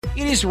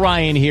It is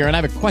Ryan here, and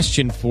I have a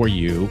question for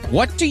you.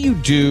 What do you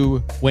do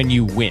when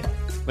you win?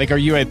 Like, are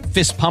you a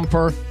fist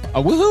pumper,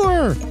 a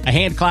woohooer, a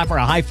hand clapper,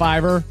 a high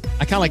fiver?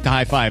 I kind of like the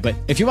high five, but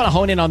if you want to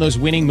hone in on those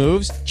winning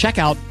moves, check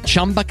out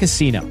Chumba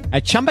Casino.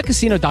 At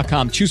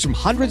ChumbaCasino.com, choose from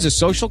hundreds of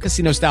social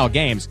casino-style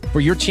games for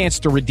your chance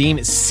to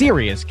redeem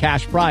serious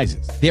cash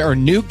prizes. There are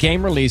new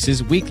game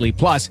releases weekly,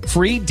 plus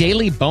free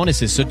daily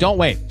bonuses. So don't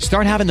wait.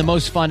 Start having the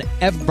most fun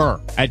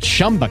ever at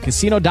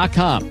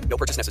ChumbaCasino.com. No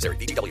purchase necessary.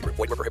 VGW Group.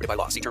 Void where prohibited by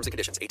law. See terms and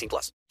conditions.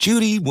 18+.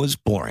 Judy was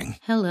boring.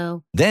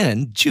 Hello.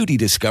 Then Judy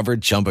discovered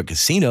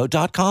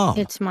ChumbaCasino.com.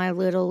 It's my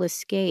little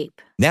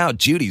escape. Now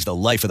Judy's the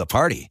life of the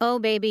party. Oh,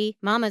 baby,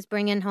 mama's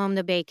bringing home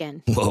the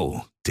bacon.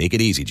 Whoa, take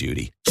it easy,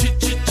 Judy.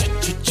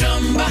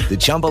 The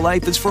Chumba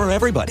life is for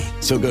everybody.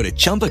 So go to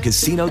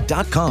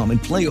ChumbaCasino.com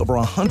and play over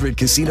 100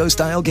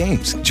 casino-style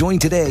games. Join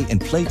today and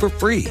play for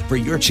free for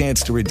your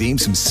chance to redeem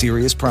some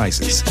serious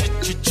prizes.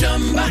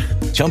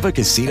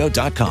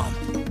 ChumbaCasino.com.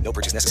 No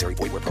purchase necessary.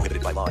 Void where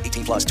prohibited by law.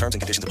 18+. Terms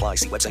and conditions apply.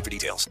 See website for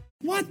details.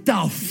 What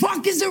the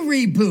fuck is a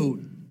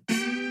reboot?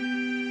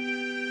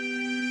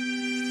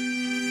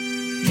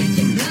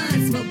 Drinking blood,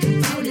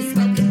 smoking powders,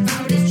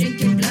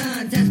 drinking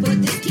blood. That's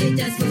what this kid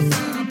does for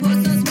fun. Pour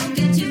some smoke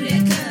into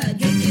that cut.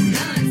 Drinking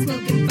blood,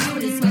 smoking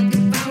powders,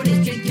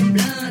 drinking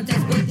blood.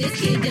 That's what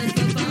this kid does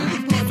for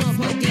fun. Pour some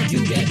smoke into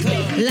that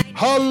cut.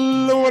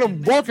 Hello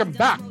and welcome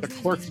back to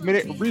Clerks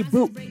Minute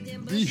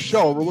Reboot, the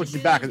show. We're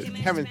looking back at the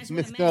Kevin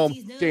Smith film,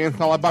 Jay and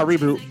Silent Bob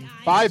Reboot,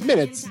 5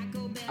 minutes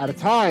at a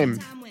time.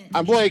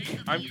 I'm Blake.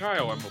 I'm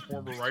Kyle. I'm a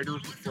former writer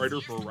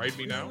for Ride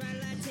Me Now.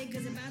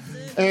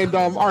 And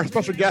our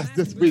special guest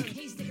this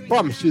week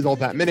from She's All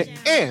That Minute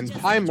and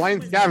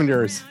Timeline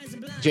Scavengers,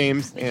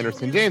 James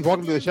Anderson. James,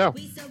 welcome to the show.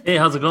 Hey,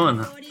 how's it going?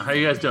 How are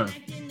you guys doing?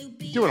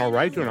 Doing all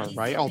right,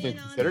 all things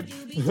considered.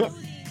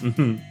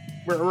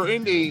 We're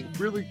in a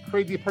really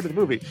crazy part of the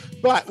movie,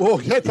 but we'll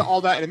get to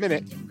all that in a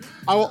minute.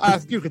 I will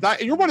ask you,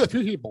 because you're one of the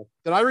few people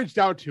that I reached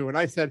out to, and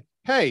I said,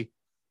 hey,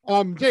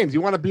 James,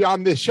 you want to be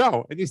on this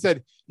show? And you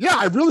said, yeah,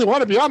 I really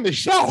want to be on this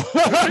show.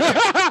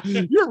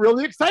 You're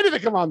really excited to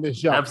come on this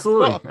show.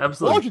 Absolutely. Why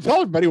don't you tell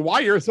everybody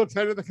why you're so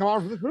excited to come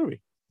on for this movie?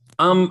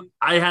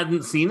 I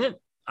hadn't seen it.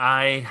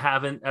 I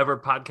haven't ever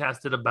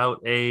podcasted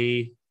about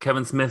a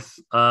Kevin Smith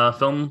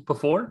film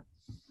before.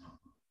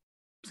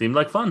 Seemed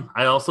like fun.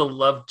 I also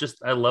love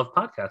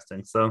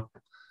podcasting. So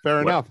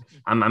fair enough.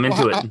 I'm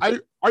into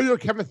it. Are you a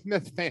Kevin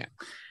Smith fan?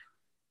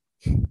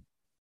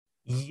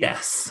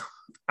 Yes,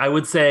 I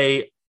would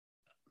say.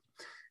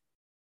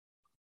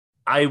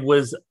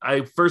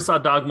 I first saw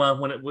Dogma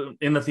when it was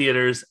in the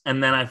theaters,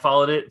 and then I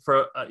followed it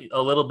for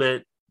a little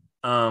bit,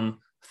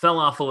 fell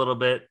off a little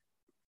bit,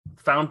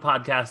 found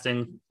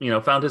podcasting,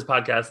 found his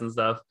podcast and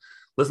stuff,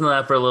 listened to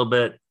that for a little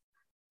bit,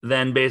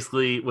 then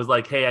basically was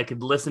like, hey, I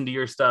could listen to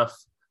your stuff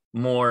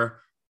more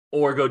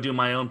or go do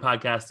my own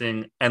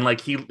podcasting. And like,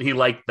 he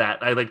liked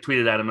that. I like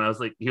tweeted at him and I was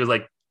like, he was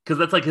like, cause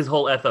that's like his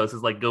whole ethos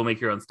is like, go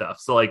make your own stuff.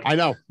 So like, I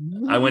know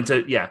I went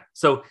to,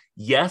 So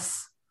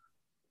yes,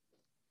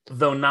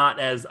 though not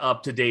as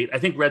up to date. I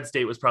think Red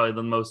State was probably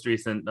the most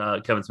recent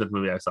Kevin Smith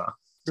movie I saw.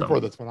 So. Before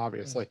this one,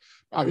 obviously.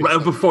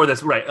 Right, before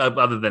this, right?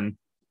 Other than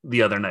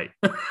the other night.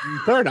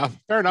 Fair enough.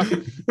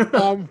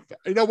 You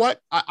know what?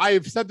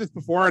 I've said this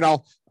before, and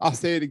I'll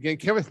say it again.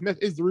 Kevin Smith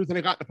is the reason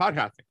I got into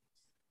podcasting.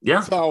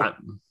 Yeah. So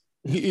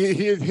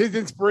his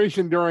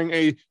inspiration during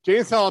a Jay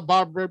and Silent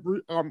Bob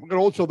good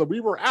old show that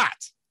we were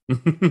at.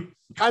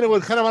 kind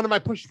of under my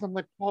push. I'm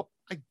like, well,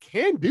 I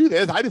can do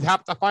this. I just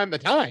have to find the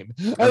time.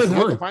 I just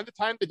have to find the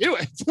time to do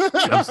it.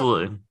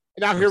 Absolutely. And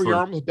now here we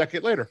are almost a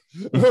decade later.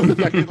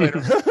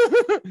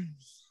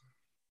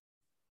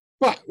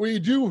 But we'll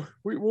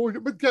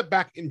get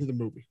back into the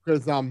movie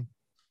because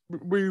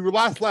we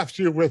last left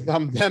you with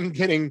them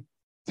getting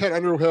Ted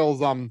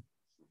Underhill's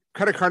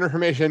credit card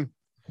information.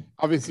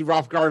 Obviously,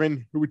 Ralph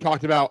Garman, who we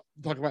talked about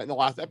in the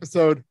last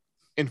episode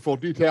in full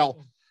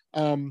detail.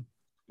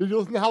 Did you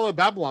listen to Hello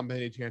Babylon by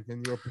any chance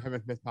in your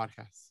Kevin Smith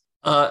podcast?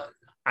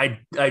 I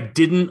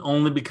didn't,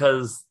 only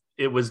because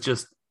it was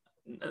just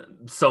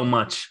so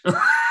much.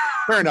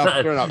 Fair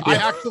enough.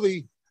 Yeah.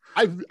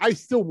 I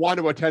still want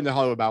to attend the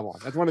Hello Babylon.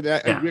 That's one of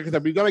the because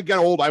if we're gonna get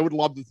old, I would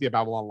love to see a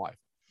Babylon live.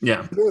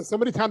 Yeah. So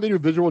many times they do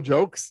visual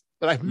jokes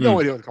that I have no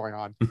idea what's going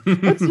on.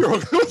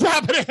 What's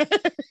happening?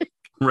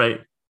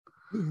 Right.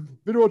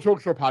 Visual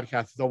jokes for a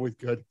podcast is always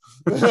good.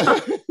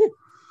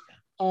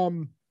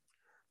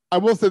 I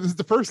will say this is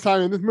the first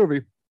time in this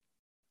movie,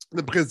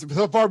 because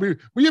so far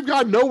we have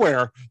gone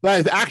nowhere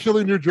that is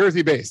actually New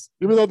Jersey based.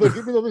 Even though this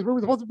movie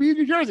is supposed to be in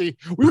New Jersey,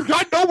 we've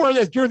got nowhere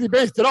that's Jersey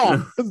based at all.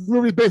 This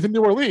movie is based in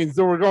New Orleans,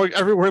 so we're going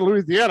everywhere in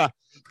Louisiana.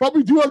 But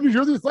we do have New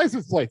Jersey's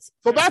license plates,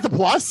 so that's a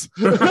plus.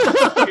 Based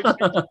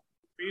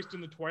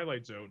in the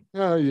Twilight Zone.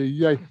 Oh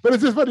yeah. But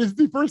it's just funny. It's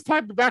the first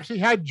time we've actually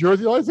had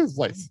Jersey license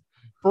plates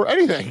for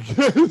anything.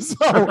 So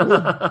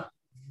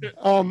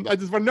I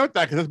just want to note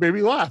that because that's made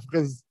me laugh.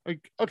 Because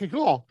like, okay,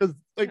 cool. Because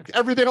like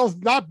everything else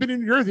not been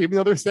in Jersey, even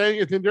though they're saying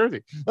it's in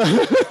Jersey.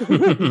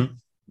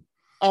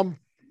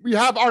 We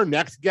have our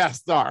next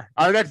guest star.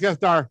 Our next guest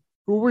star,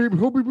 who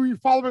will be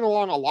following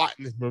along a lot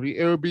in this movie.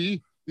 It would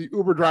be the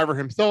Uber driver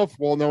himself,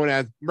 well known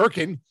as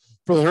Merkin,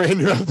 for the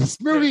remainder of this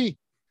movie.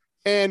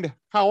 And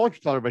how won't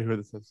you tell everybody who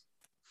this is?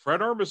 Fred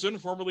Armisen,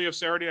 formerly of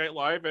Saturday Night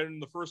Live,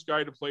 and the first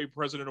guy to play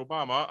President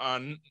Obama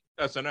on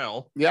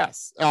SNL.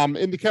 Yes.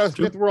 In the Kevin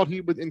Smith world,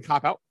 he was in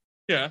Cop Out.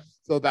 Yeah.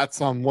 So that's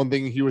one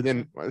thing he was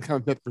in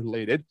Kevin Smith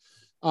related.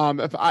 I'm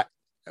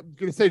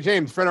gonna say,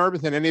 James, Fred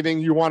Armisen,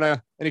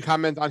 any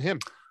comments on him?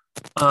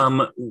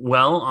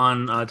 Well,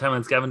 on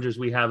Timeline Scavengers,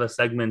 we have a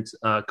segment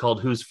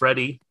called Who's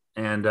Freddy?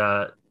 And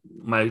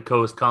my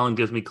co-host Colin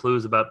gives me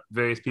clues about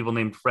various people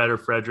named Fred or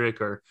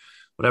Frederick or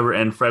whatever.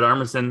 And Fred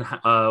Armisen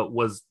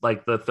was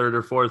like the third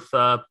or fourth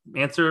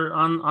answer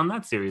on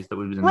that series that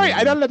we've been right.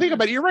 I don't think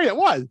about it. You're right. It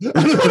was.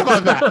 I didn't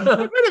about that.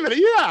 Wait a minute.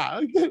 Yeah.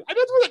 I just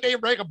want the name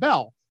rang a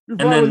bell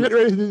before we get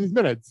ready to these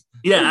minutes.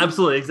 Yeah,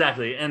 absolutely.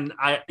 Exactly. And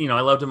I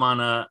loved him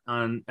on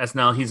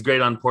SNL. He's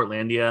great on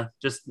Portlandia.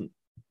 Just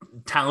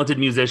talented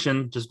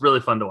musician. Just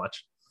really fun to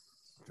watch.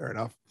 Fair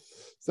enough.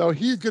 So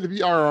he's going to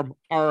be our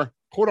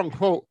quote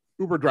unquote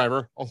Uber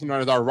driver, also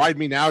known as our Ride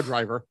Me Now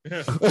driver.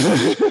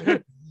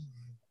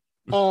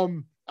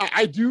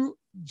 I do,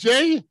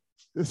 Jay,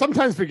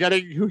 sometimes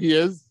forgetting who he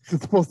is.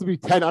 It's supposed to be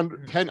Ken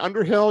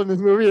Underhill in this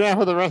movie now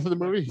for the rest of the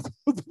movie. He's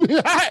supposed to be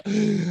that.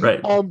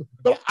 Right.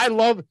 But I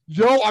love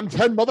Joe, I'm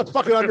 10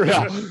 motherfucking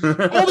Underhill.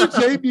 Only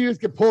Jay Muse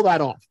can pull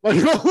that off.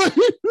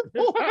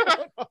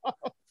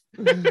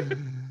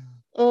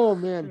 Oh,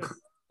 man.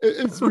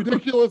 It's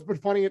ridiculous,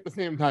 but funny at the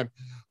same time.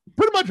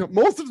 Pretty much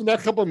most of the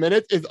next couple of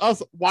minutes is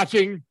us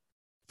watching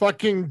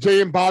fucking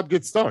Jay and Bob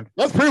get stoned.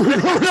 That's pretty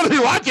much what we're going to be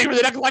watching for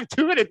the next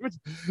 2 minutes.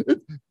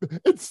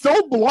 It's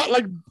so blunt,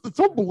 like it's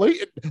so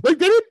blatant. Like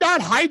they did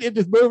not hide in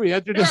this movie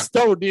that they're just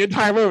stoned the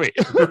entire movie.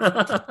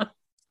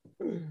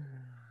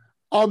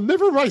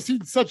 Never have I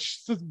seen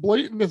such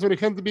blatantness when it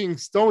comes to being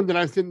stoned than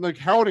I've seen like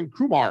Harold and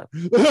Kumar.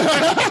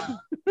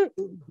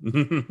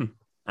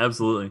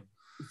 Absolutely.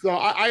 So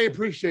I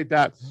appreciate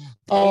that.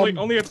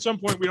 Only at some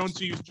point we don't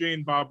see Jay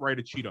and Bob ride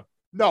a cheetah.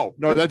 No,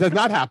 that does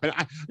not happen.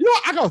 I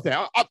gotta say,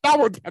 now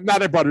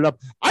that I brought it up,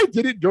 I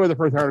did enjoy the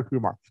first Harold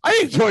Kumar.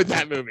 I enjoyed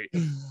that movie.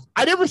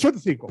 I never saw the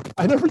sequel.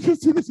 I never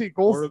just see the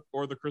sequels.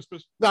 Or the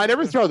Christmas? No, I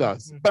never saw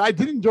those. But I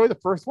did enjoy the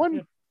first one.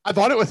 Yeah. I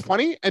thought it was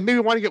funny and made me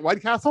want to get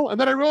White Castle. And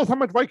then I realized how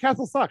much White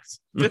Castle sucks.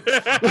 That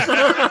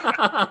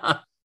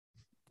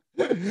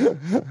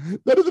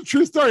is a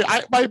true story.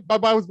 I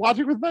was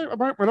watching with one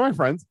of my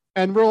friends,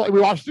 and we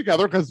watched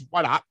together because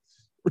why not?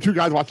 We're two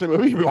guys watching a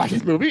movie. We watched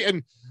this movie,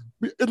 and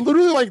it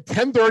literally like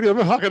 10:30 on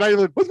the fucking night.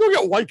 Like, let's go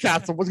get White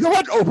Castle. Let's go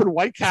watch Open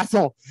White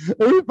Castle.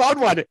 And we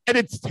found one, and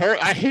it's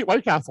terrible. I hate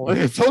White Castle.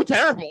 It's so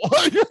terrible.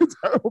 It's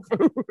terrible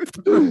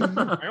food.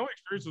 My only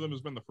experience with them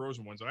has been the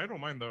frozen ones, and I don't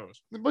mind those.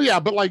 But yeah,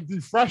 but like the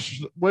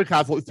fresh White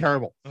Castle is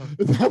terrible.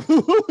 It's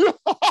absolutely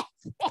awful.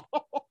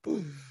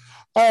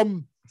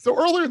 So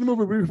earlier in the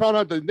movie, we found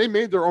out that they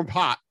made their own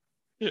pot.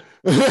 Yeah.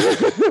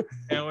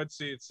 And let's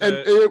see.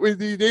 It was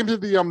the names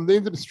of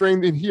the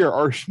strains in here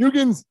are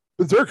Schnugens,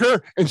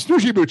 Berserker, and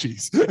Snooshy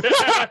Boochies,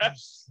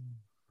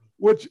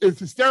 which is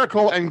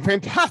hysterical and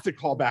fantastic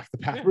callback to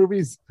past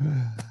movies.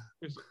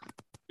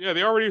 Yeah,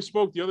 they already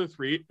spoke the other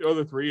three.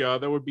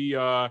 That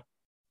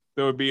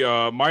would be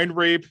Mind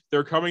Rape,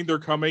 They're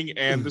Coming,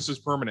 and This Is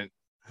Permanent.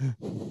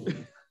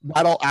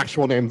 Not all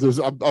actual names.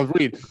 I'll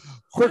read.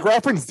 Quick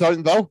reference,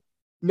 though.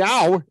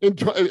 Now,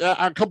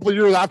 a couple of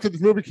years after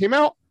this movie came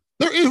out,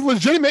 there is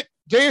legitimate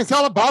Jay and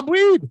Silent Bob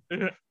weed.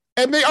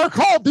 And they are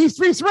called these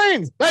three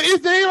strains. That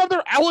is the name of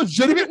their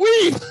legitimate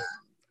weed.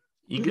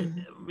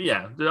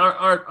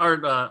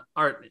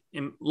 Art,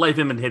 life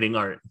imitating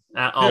art.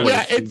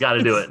 Always got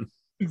to do it.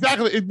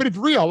 Exactly, but it's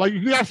real. Like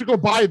you can actually go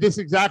buy this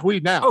exact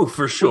weed now. Oh,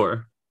 for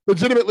sure.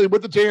 Legitimately,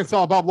 with the Jay and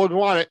Silent Bob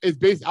logo on it, is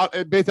based out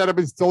of a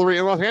distillery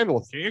in Los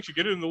Angeles. Can you actually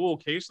get it in the little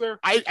case there?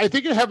 I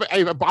think it have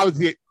a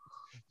obviously.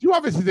 Do you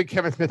obviously think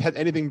Kevin Smith has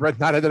anything red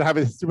not that have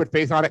his stupid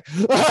face on it?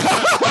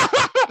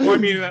 Well, I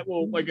mean, in that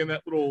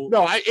little.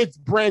 No, it's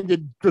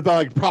branded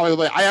like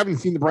probably. I haven't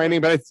seen the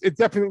branding, but it's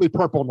definitely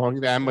purple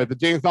among them with the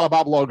Jay and Silent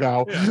Bob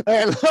logo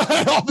and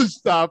all this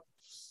stuff.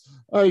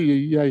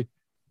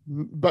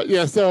 But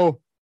yeah,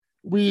 so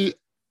I'm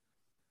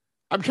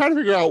trying to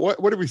figure out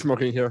what are we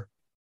smoking here.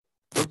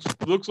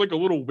 Looks like a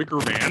little wicker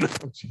man.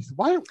 Oh, jeez.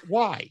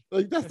 Why?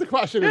 Like that's the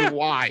question is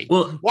why?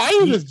 Well, why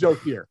is this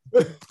joke here?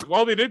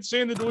 Well, they did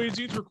say in the delayed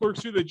scenes for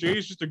Clerks 2 that Jay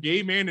is just a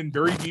gay man in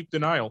very deep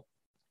denial.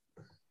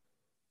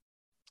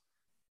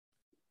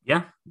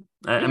 Yeah.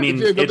 I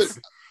mean, it's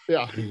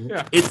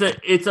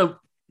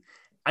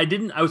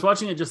I was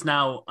watching it just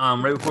now,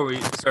 right before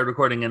we started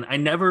recording, and I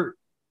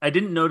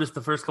didn't notice the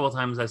first couple of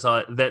times I saw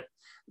it that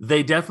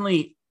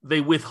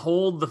they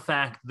withhold the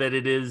fact that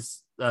it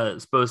is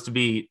supposed to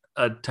be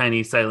a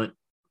tiny Silent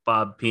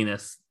Bob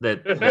penis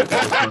that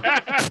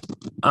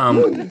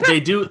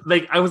they do.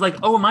 Like I was like,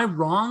 oh, am I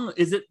wrong?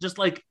 Is it just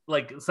like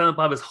Silent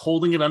Bob is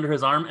holding it under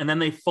his arm and then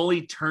they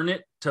fully turn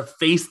it to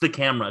face the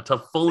camera to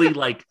fully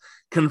like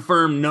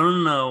confirm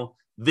no,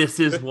 this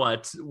is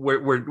what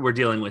we're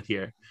dealing with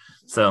here.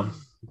 So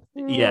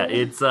yeah,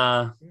 it's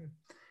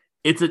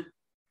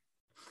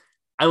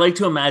I like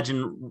to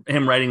imagine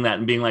him writing that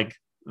and being like,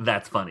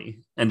 that's funny.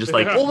 And just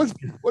like, Well,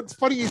 what's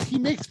funny is he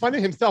makes fun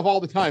of himself all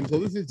the time. So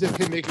this is just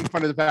him making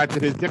fun of the fact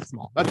that his dick's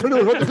small. That's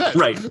really what this is.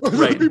 Right.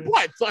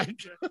 It's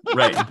like,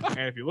 right.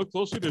 And if you look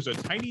closely, there's a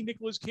tiny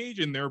Nicolas Cage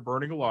in there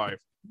burning alive.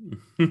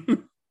 sometimes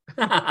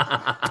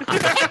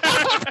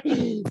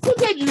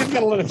you just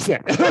gotta let it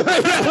sit.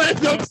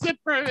 Don't sit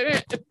for a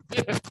minute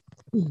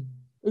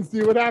and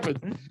see what happens.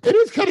 It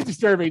is kind of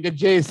disturbing that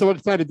Jay is so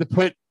excited to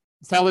put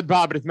Silent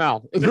Bob in his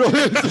mouth. It's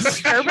really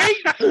disturbing.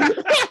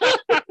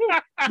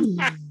 I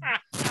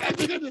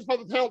think I just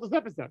found the tail of this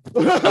episode.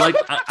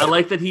 I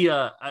like that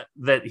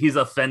that he's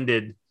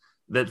offended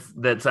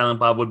that Silent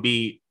Bob would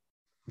be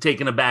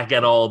taken aback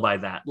at all by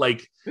that.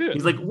 Like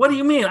he's like, "What do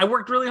you mean? I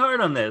worked really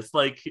hard on this."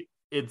 Like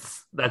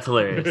that's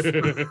hilarious.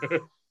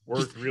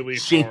 Worked really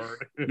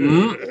hard.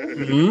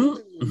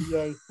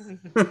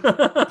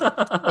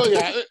 Oh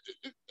yeah.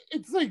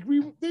 It's like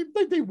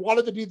they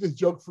wanted to do this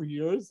joke for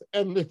years,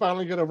 and they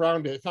finally got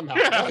around it somehow.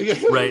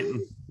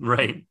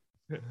 Right.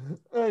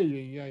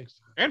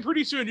 And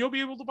pretty soon you'll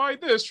be able to buy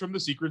this from the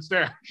secret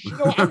stash.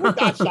 It would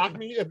not shock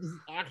me if this is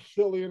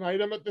actually an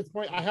item at this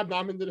point. I have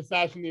not been to the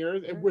stash in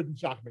years. It wouldn't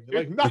shock me.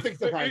 Like nothing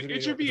surprises me.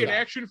 It should be an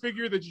action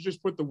figure that you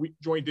just put the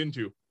joint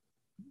into.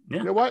 Yeah.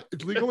 You know what?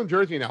 It's legal in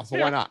Jersey now, so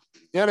why not?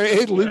 Yeah,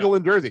 it's legal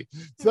in Jersey.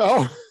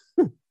 So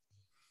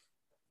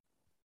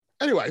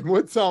anyway,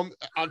 what's oh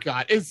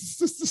god, it's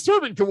just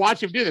disturbing to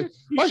watch him do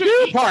this. My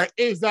favorite part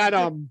is that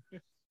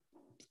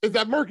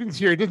Merkins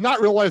here does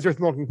not realize they're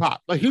smoking pot.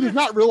 Like he does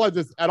not realize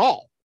this at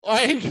all.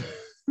 Like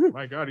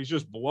my god, he's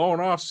just blowing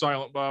off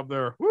Silent Bob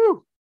there.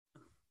 Woo!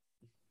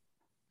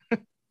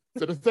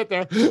 So to sit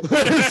there. Sit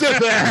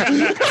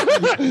there.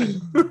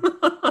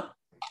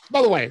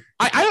 By the way,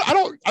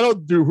 I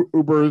don't do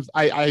Ubers.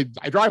 I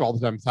drive all the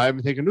time, so I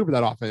haven't taken Uber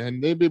that often.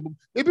 And maybe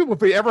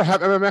if we ever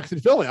have MMX in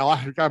Philly, I'll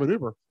actually drive an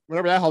Uber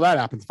whenever the hell that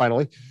happens.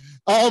 Finally,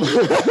 but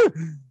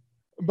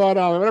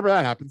whenever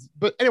that happens.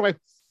 But anyway,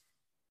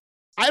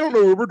 I don't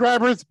know Uber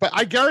drivers, but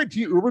I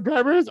guarantee Uber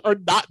drivers are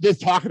not this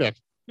talkative.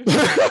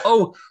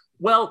 Oh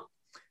well,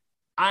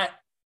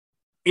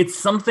 it's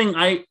something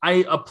I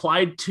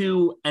applied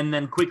to and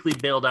then quickly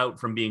bailed out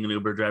from being an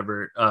Uber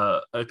driver 5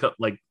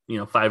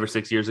 or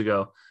 6 years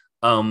ago.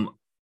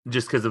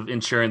 Just because of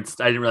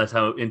insurance. I didn't realize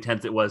how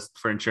intense it was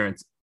for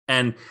insurance.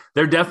 And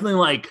they're definitely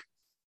like,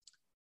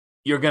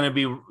 you're going to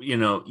be,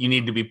 you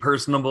need to be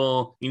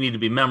personable. You need to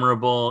be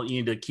memorable.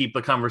 You need to keep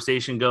the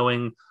conversation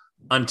going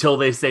until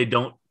they say,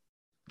 don't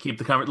keep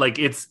the conversation. Like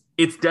it's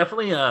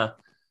definitely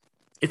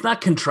it's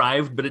not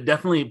contrived, but it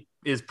definitely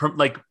is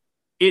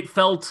it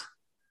felt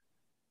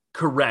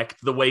correct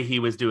the way he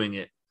was doing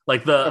it.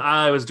 Like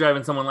I was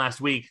driving someone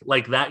last week,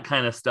 like that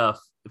kind of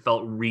stuff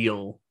felt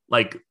real,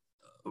 like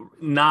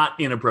not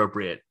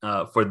inappropriate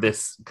for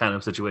this kind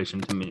of situation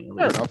to me.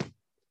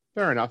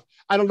 Fair enough.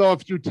 I don't know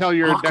if you tell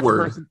your next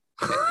person.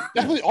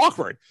 Definitely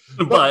awkward,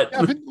 but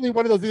definitely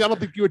one of those things. I don't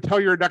think you would tell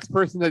your next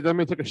person that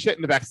they took a shit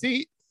in the back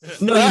seat.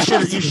 No,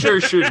 you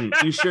sure shouldn't.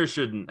 You sure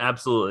shouldn't.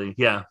 Absolutely,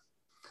 yeah.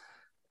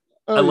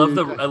 I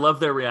love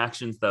their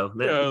reactions though.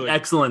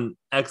 Excellent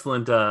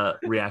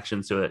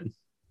reactions to it.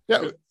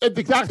 Yeah, it's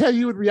exactly how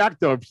you would react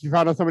though if you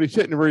found out somebody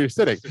shitting where you're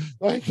sitting.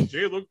 Like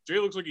Jay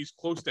looks like he's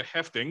close to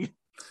hefting.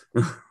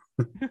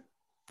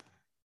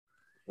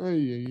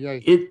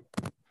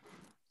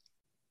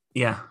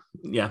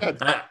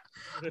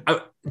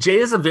 Jay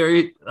is a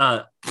very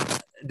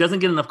doesn't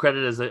get enough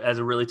credit as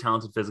a really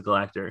talented physical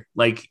actor.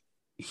 Like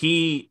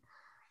he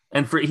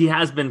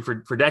has been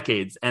for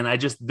decades, and I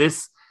just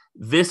this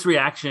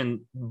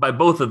reaction by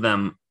both of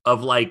them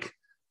of like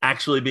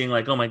actually being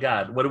like, oh my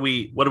god, what are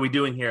we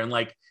doing here? And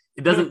like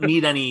it doesn't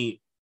need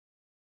any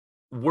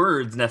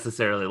words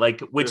necessarily,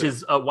 like which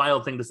is a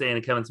wild thing to say in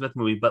a Kevin Smith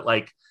movie, but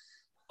like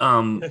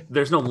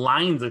there's no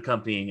lines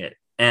accompanying it,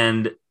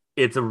 and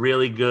it's a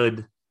really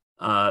good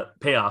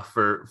payoff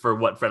for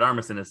what Fred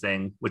Armisen is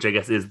saying, which I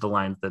guess is the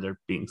lines that are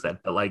being said.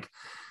 But like,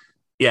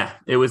 yeah,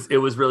 it was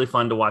really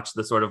fun to watch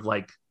the sort of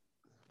like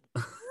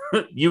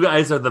you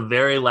guys are the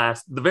very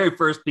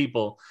first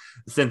people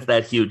since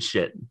that huge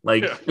shit.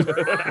 Like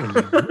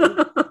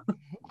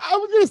I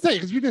was gonna say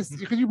because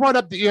you brought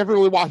up that you haven't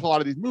really watched a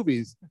lot of these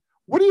movies.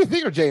 What do you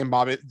think of Jay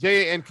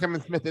and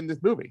Kevin Smith in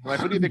this movie? Like,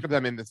 what do you think of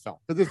them in this film?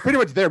 Because it's pretty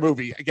much their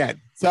movie again.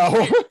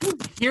 So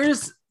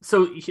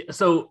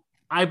so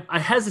I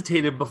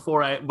hesitated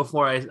before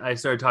I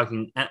started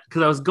talking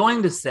because I was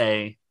going to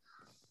say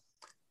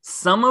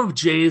some of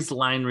Jay's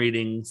line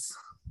readings.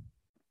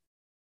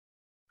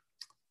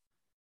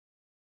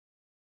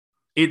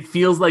 It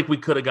feels like we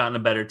could have gotten a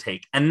better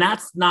take, and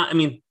that's not. I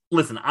mean,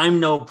 listen, I'm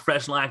no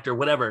professional actor,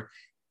 whatever.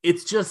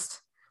 It's just.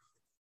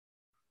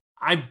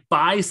 I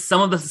buy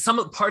some of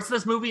the parts of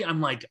this movie. I'm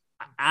like,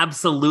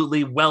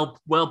 absolutely well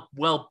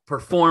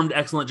performed,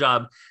 excellent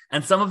job.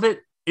 And some of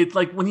it, it's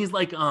like when he's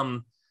like,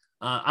 I'm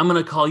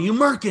gonna call you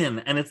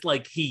Merkin, and it's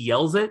like he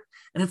yells it,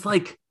 and it's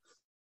like,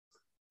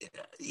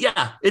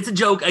 yeah, it's a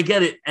joke. I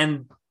get it,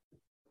 and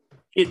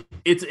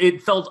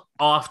it felt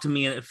off to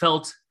me, and it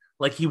felt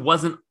like he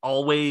wasn't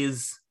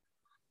always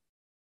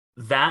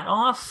that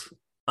off.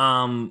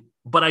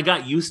 But I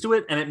got used to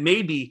it, and it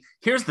may be.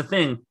 Here's the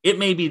thing: it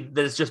may be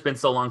that it's just been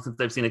so long since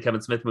I've seen a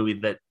Kevin Smith movie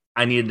that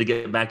I needed to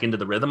get back into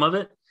the rhythm of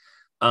it.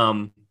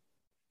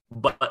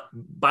 But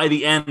by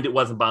the end, it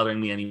wasn't bothering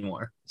me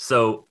anymore.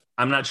 So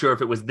I'm not sure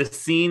if it was this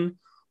scene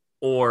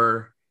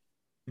or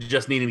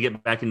just needing to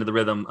get back into the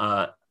rhythm.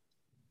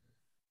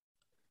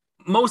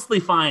 Mostly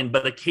fine,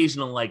 but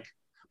occasional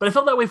But I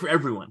felt that way for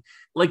everyone.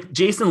 Like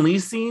Jason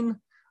Lee's scene,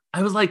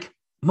 I was like,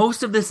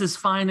 most of this is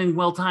fine and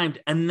well timed,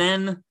 and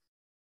then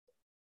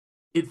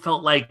it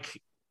felt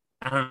like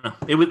I don't know.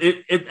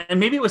 It and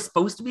maybe it was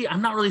supposed to be.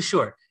 I'm not really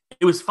sure.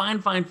 It was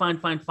fine,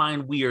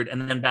 weird,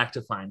 and then back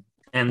to fine.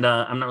 And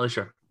I'm not really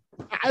sure.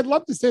 I'd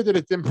love to say that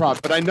it's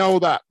improv, but I know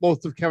that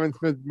most of Kevin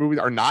Smith's movies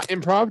are not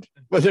improv,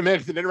 but it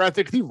makes it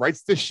interesting because he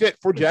writes this shit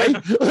for Jay.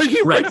 Like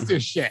he writes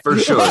this shit. For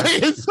sure.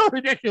 It's so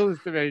ridiculous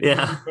to me.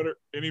 Yeah.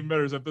 Any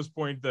matters at this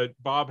point that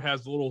Bob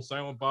has the little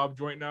Silent Bob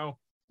joint now.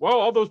 Well,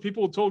 all those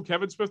people who told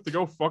Kevin Smith to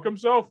go fuck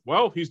himself.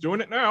 Well, he's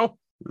doing it now.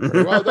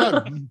 Very well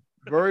done.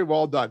 Very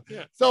well done.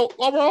 Yeah. So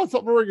while we're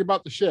also worrying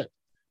about the shit,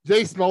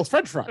 Jay smells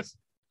French fries.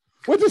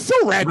 Which is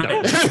so random.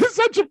 Right. It's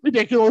such a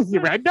ridiculously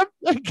random.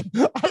 Like,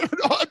 I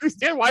don't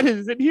understand why this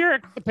is in here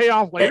to pay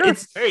off later.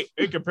 Hey,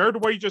 compared to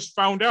what you just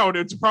found out,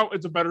 it's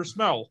a better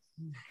smell.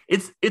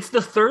 It's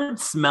the third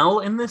smell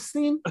in this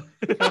scene.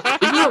 Isn't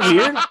that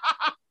weird?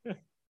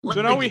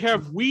 So now we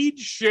have weed,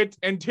 shit,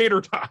 and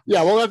tater tots.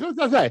 Yeah, well, that's what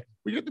I say.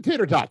 We get the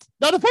tater tots.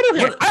 Now the funny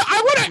thing,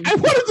 I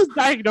want to just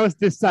diagnose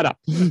this setup.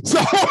 So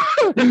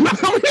we have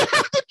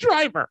the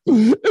driver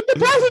in the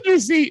passenger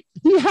seat.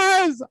 He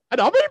has an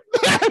oven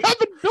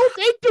built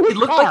into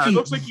his car. It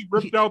looks like he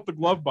ripped out the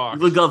glove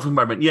box. The glove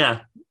compartment,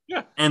 yeah.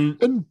 And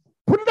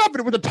put it up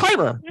with a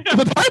timer. Yeah.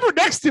 With a timer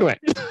next to it.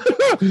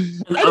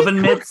 And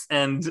oven mitts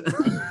and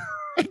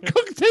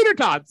cook tater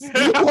tots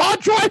while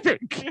driving.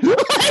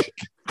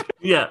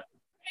 Yeah.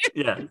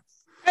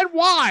 And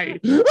why?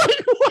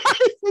 Why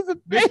does it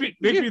makes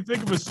me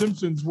think of a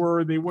Simpsons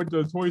where they went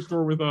to the toy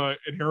store with a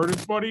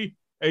inheritance buddy,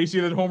 and you see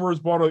that Homer has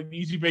bought an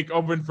easy bake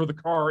oven for the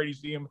car, and you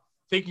see him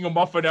taking a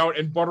muffin out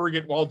and buttering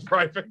it while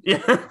driving. Yeah.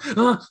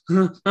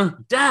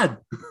 Dad.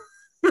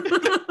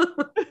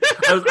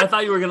 I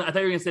thought you were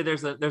gonna say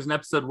there's an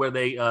episode where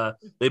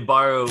they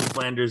borrow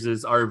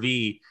Flanders's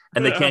RV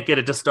and they can't get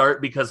it to start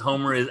because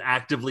Homer is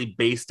actively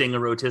basting a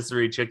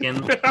rotisserie chicken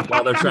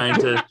while they're trying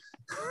to.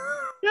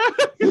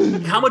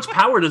 How much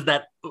power does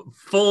that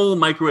full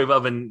microwave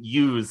oven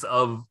use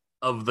of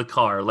the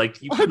car? Like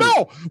I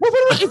know. Well,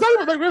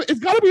 it's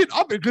got to be an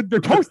oven because they're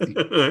toasty.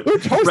 They're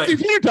toasty right.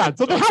 Tater tots,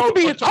 so there has to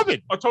be an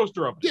oven. A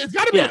toaster oven. Yeah, it's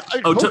got to be a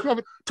toaster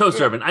oven.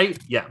 Toaster oven.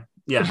 Yeah.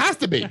 It has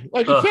to be.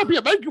 Like it can't be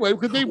a microwave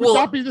because they would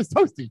not be this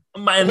toasty.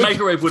 And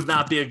microwave would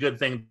not be a good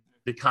thing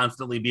to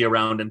constantly be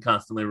around and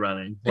constantly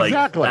running. Like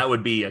exactly. That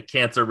would be a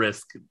cancer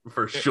risk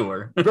for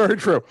sure. Very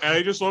true. And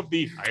I just love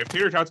I have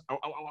tater tots.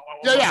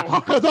 Yeah.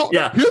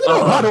 Yeah. Here's the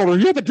hot holder.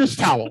 You have the dish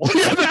towel.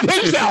 You have the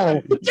dish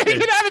towle. You can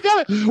have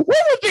it. What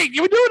would think?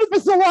 You were doing it for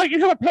so long.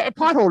 You have a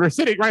pot holder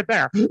sitting right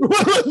there.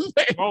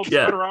 Well, it's a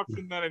better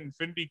option than an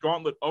Infinity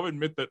Gauntlet oven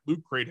mitt that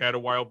Loot Crate had a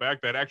while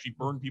back that actually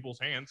burned people's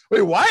hands.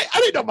 Wait, what? I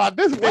didn't know about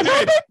this. What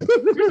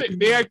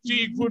happened? They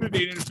actually included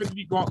an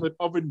Infinity Gauntlet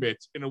oven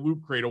mitt in a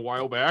Loot Crate a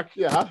while back.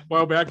 Yeah.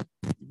 Well,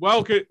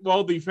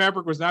 the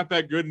fabric was not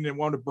that good and it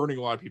wound up burning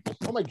a lot of people.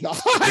 Oh my god.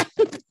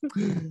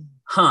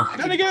 Huh.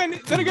 Then again,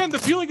 the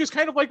feeling is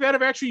kind of like that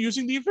of actually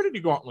using the Infinity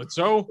Gauntlet.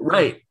 So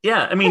right.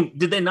 Yeah. I mean,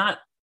 did they not?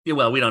 Yeah,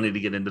 well, we don't need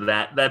to get into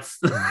that. That's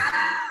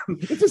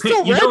it's just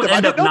so you random. don't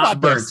end up not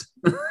burnt.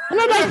 I'm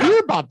not hear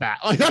about that.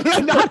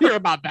 I'm not hear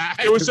about that.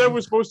 It was said it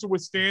was supposed to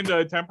withstand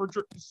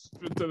temperature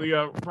to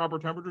the proper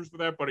temperatures for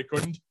that, but it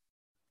couldn't.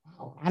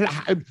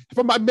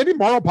 From my many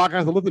Marvel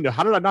podcasts I listened to,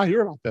 how did I not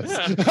hear about this?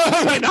 Yeah. How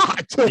did I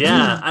not?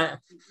 Yeah.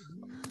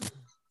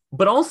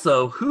 But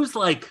also, who's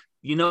like,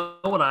 you know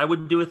what I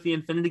would do with the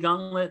Infinity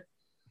Gauntlet?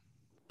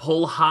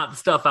 Pull hot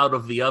stuff out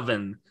of the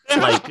oven.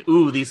 Like,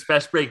 ooh, these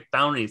fresh break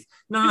bounties.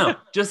 No.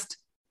 Just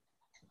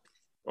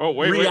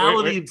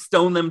reality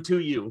stone them to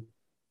you.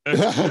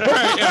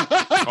 Yeah.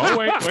 Oh,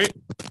 wait.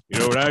 You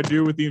know what I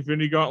do with the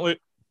Infinity Gauntlet?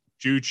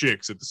 Chew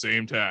chicks at the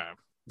same time.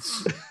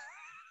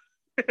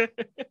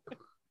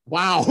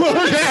 Wow.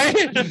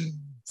 Okay.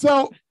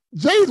 So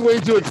Jay's way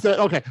too excited.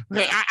 Okay.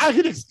 I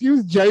can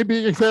excuse Jay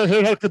being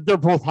excited because they're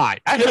both high.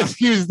 I can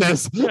excuse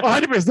this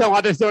 100%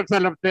 why they're so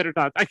excited about tater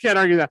tots. I can't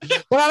argue that.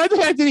 But I like the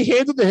fact that he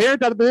hands them the hair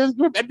down the business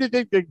group and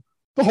they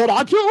to hold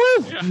on to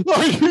it with. Yeah.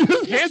 Like he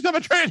just hands them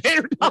a tray of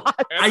tater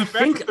tots. I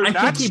think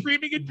he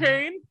screaming in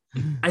pain.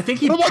 I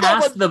think he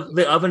passed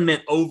the oven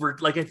mitt over.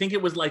 Like I think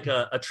it was like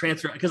a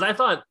transfer because I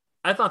thought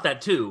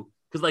that too.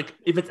 Because like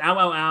if it's ow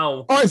ow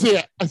ow. Oh, I see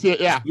it.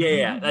 Yeah.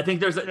 Yeah. I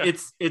think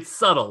it's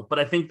subtle, but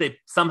I think they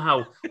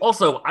somehow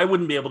also I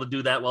wouldn't be able to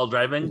do that while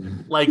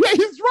driving. Like yeah,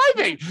 he's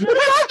driving. It's on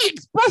the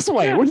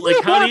expressway.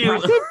 Like how do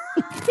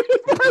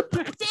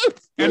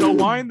you? And a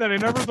line that I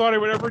never thought I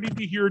would ever need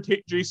to hear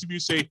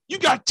JCB say, "You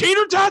got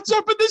tater tots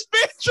up in this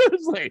bitch."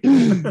 Seriously,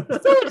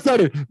 so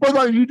excited. But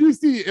like, you do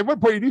see at one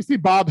point, you do see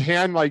Bob's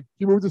hand, like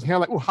he moves his hand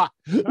like, "Oh, hot."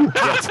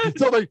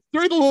 So like,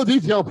 there is a little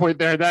detail point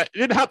there that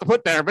you didn't have to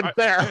put there, but it's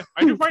there.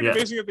 I do find it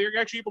amazing that they're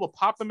actually able to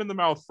pop them in the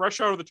mouth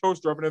fresh out of the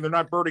toaster oven, and they're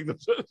not burning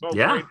themselves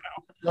right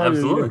now.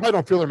 Absolutely. I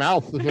don't feel their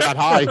mouth. They're that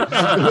high. They're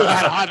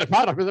that high. The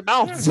product in the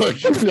mouth. So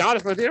to be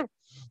honest with you, I'm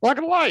not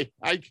gonna lie.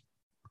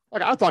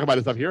 I'll talk about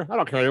this stuff here. I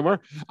don't care anymore.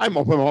 I'm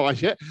open about my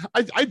shit.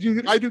 I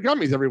do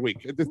gummies every week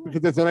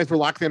because it's a nice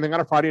relaxing thing on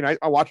a Friday night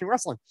while watching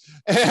wrestling.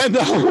 And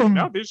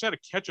now they just had a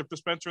ketchup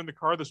dispenser in the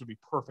car. This would be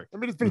perfect.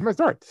 Let me just finish my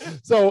story.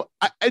 So,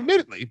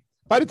 admittedly,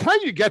 by the time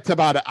you get to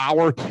about an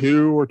hour,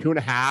 2 or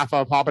 2.5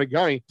 of popping a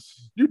gummy,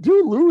 you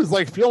do lose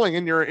like feeling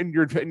in your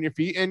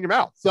feet and your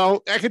mouth.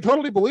 So I can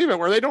totally believe it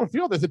where they don't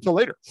feel this until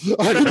later.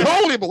 I can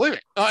totally believe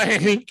it. I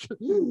think.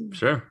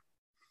 Sure.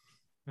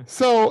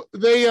 So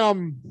they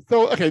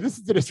okay, this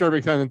is a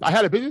disturbing sentence. I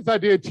had a business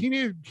idea.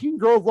 Teen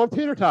girls love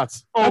tater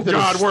tots. Oh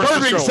God, where's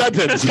the show?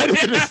 Sentence. That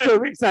is a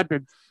disturbing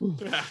sentence.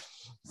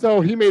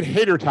 So he made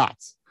hater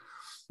tots.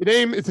 The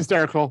name is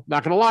hysterical.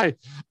 Not gonna lie.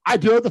 I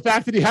do love the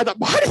fact that he had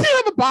why does he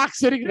have the box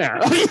sitting there?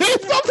 There's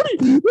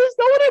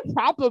no one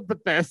problem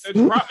with this.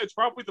 It's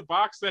probably the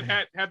box that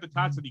had the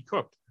tots that he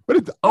cooked. But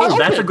it's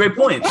that's a great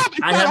point.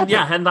 I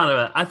hadn't thought of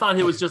it. I thought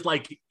it was just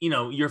like,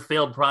 your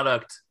failed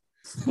product.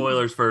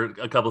 Spoilers for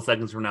a couple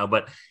seconds from now,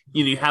 but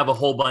you have a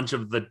whole bunch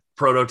of the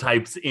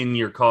prototypes in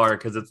your car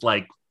because it's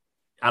like,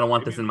 I don't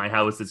want this in my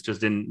house. It's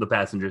just in the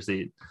passenger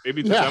seat.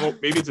 Maybe it's a demo.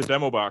 Maybe it's a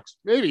demo box.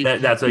 Maybe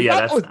that's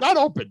it's not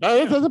open.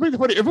 That's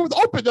funny. If it was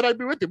open, then I'd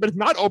be with you. But it's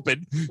not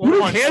open.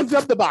 You hands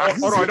up the box.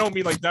 Oh no, I don't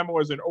mean like demo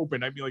as an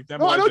open. I mean like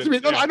demo. No, I know what you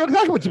mean. I know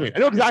exactly what you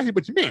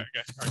mean.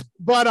 Okay.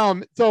 But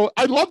so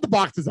I love the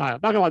box design. I'm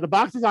not gonna lie. The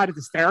box design is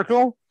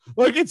hysterical.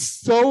 Like it's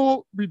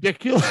so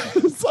ridiculous.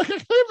 Like I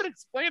can't even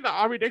explain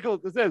how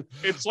ridiculous this is.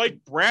 It's like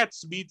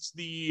Bratz meets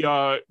the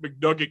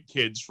McNugget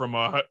kids from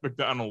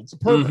McDonald's.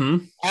 Perfect.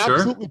 Mm-hmm.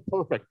 Absolutely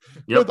perfect.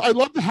 Yep. I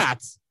love the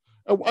hats.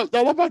 I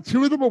love how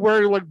 2 of them are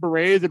wearing like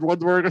berets and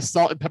one's wearing a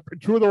salt and pepper.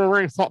 2 of them are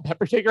wearing salt and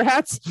pepper shaker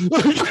hats.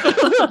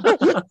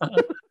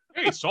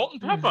 Hey, salt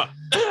and pepper.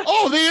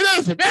 Oh, there it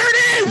is. There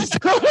it is.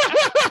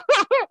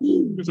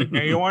 It's like,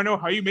 hey, you want to know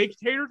how you make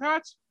tater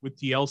tots? With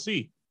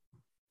TLC.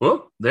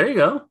 Well, there you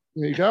go.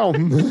 There you go.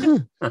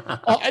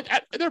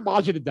 They're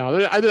munching it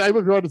down. I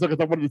was going to because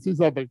I wanted to see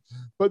something,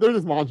 but they're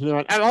just munching it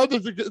on. And I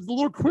there's a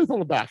little quiz on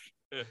the back.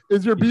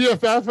 Is your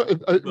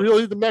BFF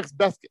really the next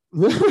best?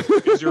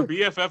 Is your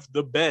BFF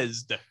the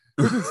best?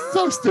 This is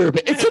so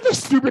stupid. It's such a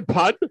stupid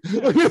pun.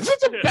 It's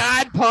such a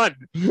bad pun.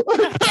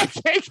 I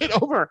can't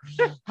get over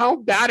how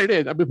bad it is.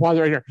 I'm going to pause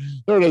it right here.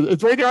 There it is.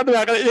 It's right there on the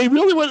back. They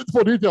really went into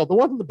full detail. The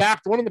one in the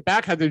back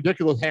has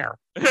ridiculous hair.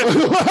 It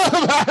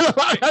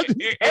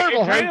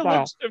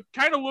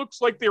kind of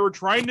looks like they were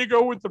trying to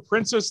go with the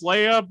Princess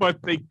Leia,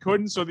 but they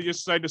couldn't, so they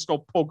just decided to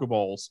spell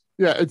Pokeballs.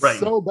 Yeah, it's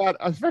so bad.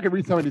 I think I can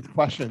read some of these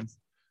questions.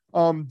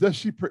 Does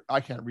she?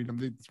 I can't read them.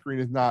 The screen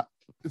is not.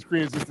 The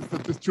screen is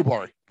just too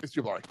blurry. It's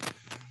too blurry.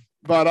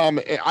 But I'll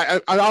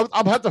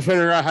have to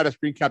figure out how to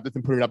screen cap this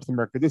and put it up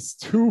somewhere because it's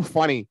too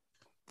funny.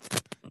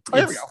 Oh,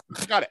 here we go.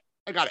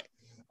 I got it.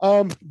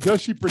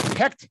 Does she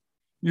protect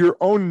your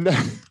own?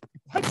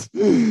 What?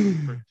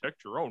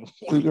 Protect your own.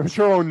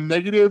 Her own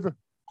negative.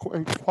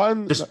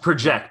 Just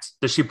project.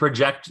 Does she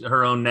project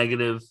her own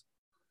negative?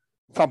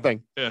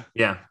 Something.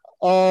 Yeah.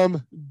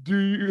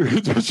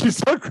 Does she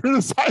start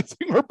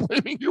criticizing or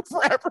blaming you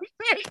for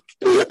everything?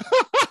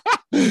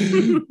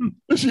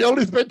 Does she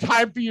only spend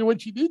time for you when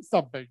she needs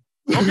something?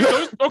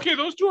 Okay,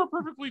 those 2 are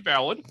perfectly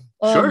valid.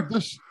 Sure.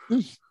 Does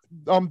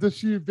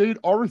she evade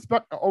all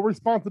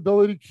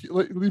responsibility,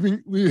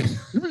 leaving you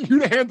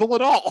to handle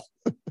it all?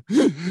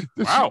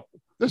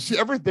 Does she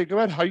ever think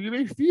about how you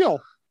may feel?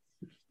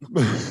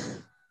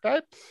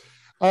 Okay.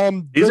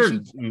 These are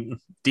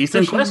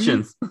decent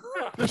questions.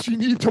 Does she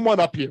need to one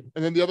up you?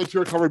 And then the other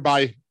 2 are covered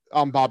by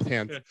Bob's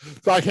hands.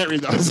 So I can't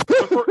read those.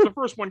 The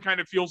first one kind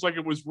of feels like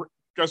it was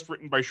just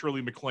written by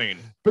Shirley MacLaine.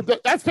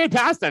 But that's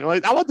fantastic.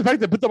 Like I love the fact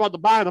they put them on the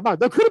bottom.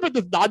 That could have been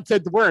this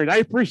nonsense word. I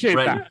appreciate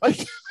that.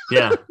 Like,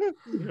 yeah.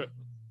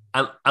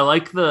 I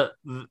like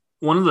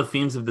one of the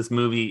themes of this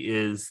movie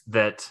is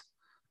that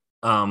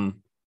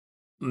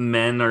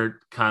men are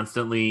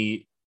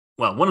constantly,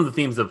 one of the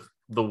themes of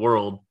the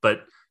world,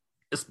 but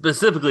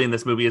specifically in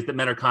this movie is that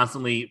men are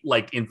constantly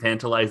like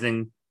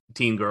infantilizing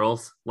teen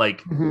girls.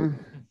 Like,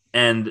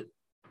 and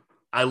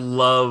I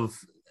love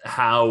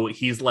how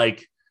he's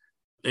like,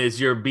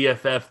 is your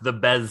BFF the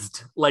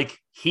best? Like,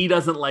 he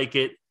doesn't like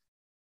it.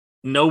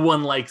 No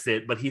one likes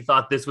it, but he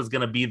thought this was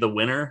going to be the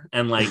winner.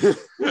 And like,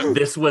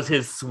 this was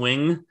his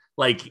swing.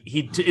 Like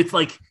it's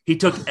like he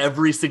took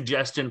every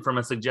suggestion from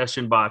a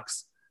suggestion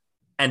box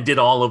and did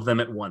all of them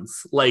at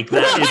once. Like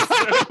that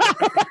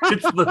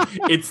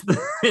it's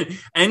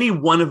any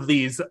one of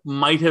these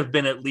might have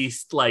been at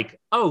least like,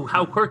 oh,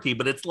 how quirky,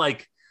 but it's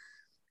like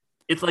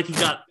he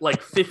got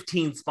like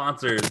 15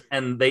 sponsors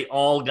and they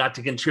all got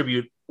to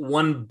contribute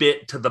one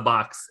bit to the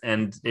box.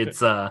 And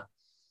it's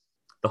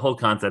the whole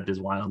concept is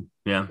wild.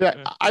 Yeah. Yeah,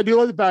 I do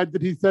like the fact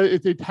that he said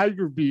it's a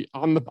tiger beat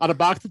on a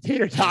box of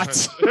tater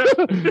tots.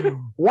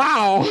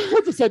 Wow,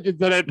 that's a sentence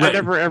that I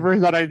never ever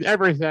thought I'd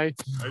ever say.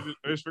 I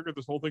just figured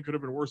this whole thing could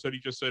have been worse. That he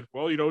just said,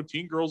 "Well,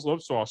 teen girls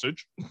love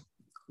sausage."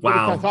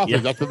 Wow. Sausage, Yeah.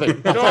 That's the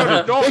thing.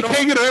 No. They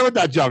can't get away with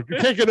that joke. You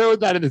can't get away with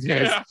that in this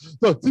case. Yeah.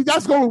 So see,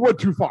 that's going one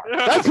too far.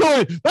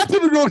 That's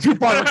even going too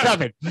far for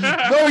Kevin.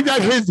 Knowing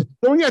that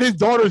his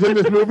daughter's in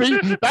this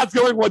movie, that's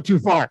going one too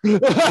far.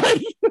 Like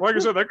I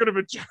said, that could have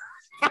been.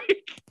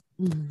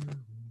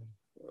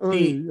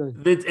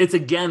 It's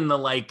again the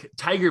like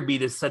tiger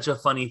beat is such a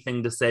funny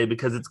thing to say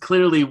because it's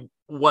clearly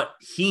what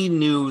he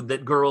knew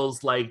that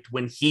girls liked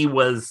when he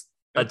was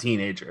a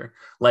teenager.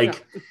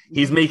 Like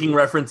he's making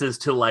references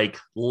to like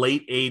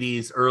late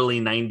 80s, early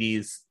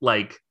 90s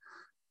like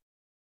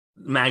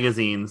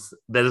magazines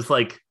that is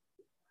like,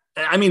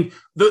 I mean,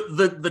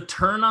 the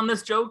turn on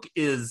this joke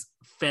is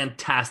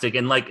fantastic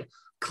and like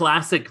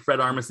classic Fred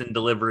Armisen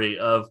delivery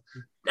of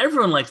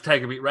everyone likes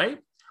Tiger Beat, right?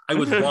 I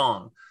was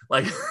wrong.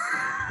 Like,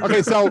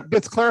 okay, so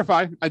let's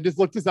clarify. I just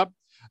looked this up.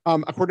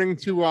 According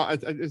to I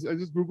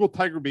just Googled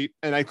Tiger Beat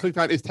and I clicked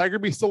on is Tiger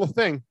Beat still a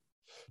thing?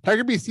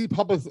 Tiger Beat C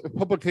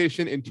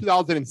publication in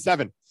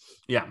 2007.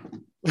 Yeah.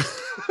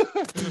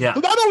 Yeah. So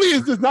not only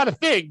is this not a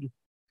thing,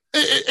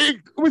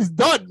 it was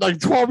done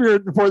like 12 years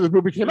before the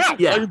movie came out.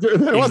 Yeah, like,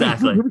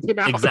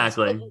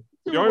 exactly.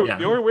 The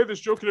only way this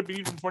joke could have been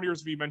even funnier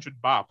is if he mentioned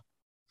Bop.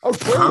 Oh,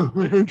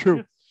 true.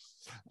 True.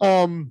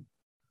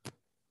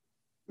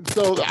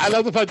 So I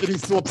love the fact that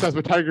he's still obsessed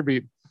with Tiger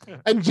Beat.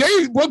 And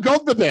Jay will go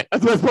with it.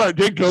 That's the best part.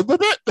 Jay goes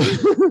with it.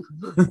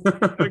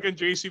 Again,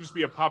 Jay seems to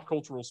be a pop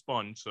cultural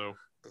sponge, so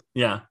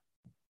yeah.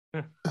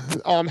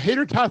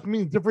 Hater tots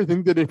means different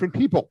things to different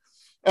people.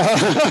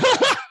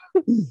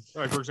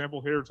 Like, for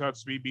example, hater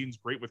tots to me means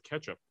great with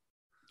ketchup.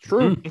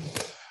 True.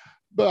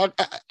 But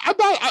I'm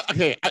not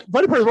okay.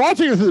 Funny part, we're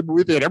watching this in the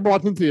movie theater. I'm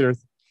watching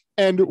theaters.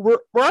 And we're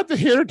at the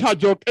hater tot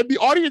joke, and the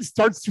audience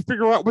starts to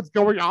figure out what's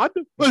going on.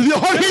 Like, the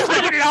audience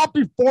figured it out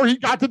before he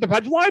got to the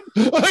punchline.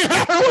 Like,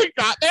 how he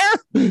got there,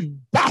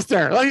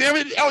 faster. Like, I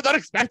mean, it was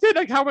unexpected.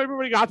 Like how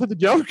everybody got to the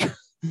joke.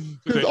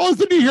 Because all of a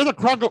sudden you hear the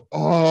crowd go,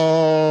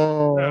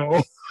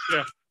 "Oh,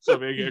 yeah." So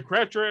they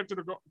crash right to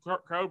the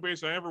crowd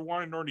base I never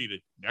wanted nor needed.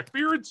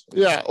 Neckbeards?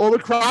 Yeah. Well, the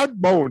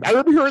crowd moaned. I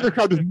remember hearing the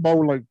crowd just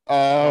moan like,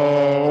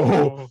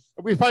 "Oh."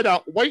 And we find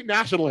out white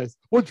nationalists,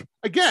 which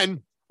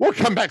again. We'll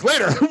come back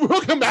later.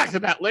 We'll come back to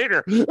that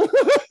later. Can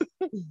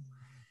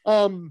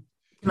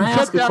I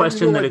ask a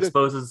question that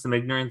exposes some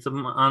ignorance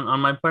on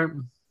my part?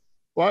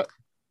 What?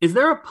 Is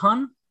there a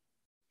pun?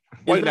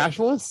 White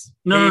nationalists?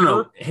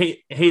 No.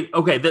 Hate.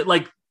 Okay,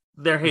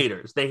 they're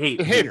haters. They hate.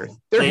 They're haters.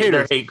 People. They're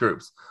haters. They're hate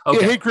groups. Okay.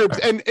 Yeah, hate groups,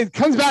 and it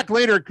comes back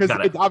later because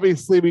it's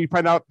obviously we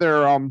find out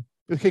they're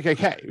the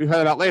KKK. We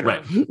find it out later.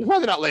 Right. We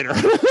find it out later.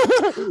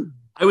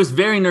 I was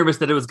very nervous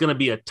that it was going to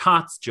be a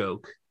tots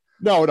joke.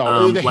 No,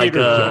 like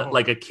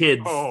a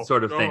kid's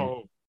sort of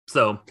thing.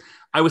 So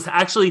I was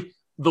actually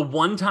the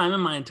one time in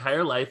my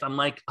entire life I'm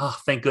like, oh,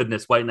 thank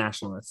goodness, white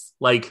nationalists.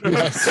 Like,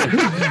 yes.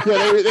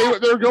 Yeah,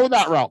 they were going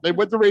that route. They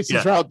went the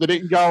racist route. They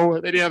didn't go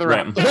any other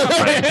route.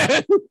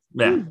 Right.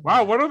 Yeah.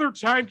 Wow. What other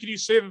time can you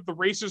say that the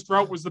racist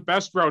route was the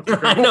best route to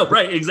go? I know,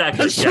 right?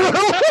 Exactly. It's true.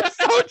 It's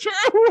so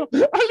true.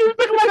 I didn't even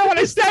think about it when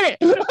I said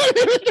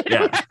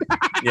it.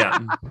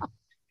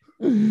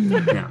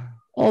 Yeah.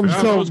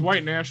 Those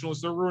white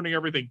nationalists, they're ruining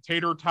everything.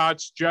 Tater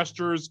tots,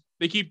 gestures.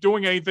 They keep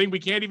doing anything. We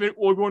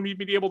won't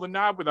even be able to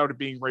nod without it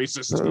being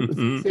racist.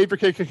 Save your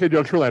KKK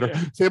jokes for later.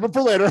 Yeah. Save them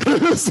for later.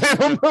 Save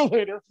them for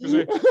later.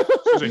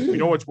 You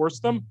know what's worse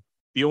than them?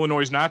 The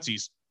Illinois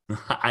Nazis.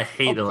 I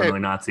hate Illinois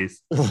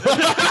Nazis.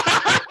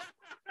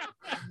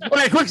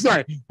 Okay, quick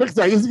story. This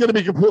is going to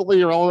be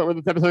completely irrelevant when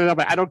this episode is out,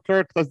 but I don't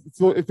care because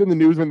it's in the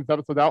news when this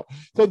episode's out.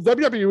 So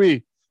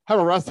WWE has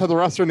a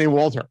wrestler named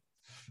Walter.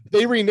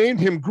 They renamed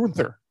him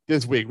Gunther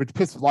this week, which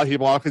pissed a lot of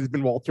people off because he's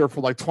been Walter for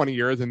like 20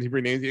 years and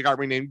he got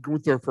renamed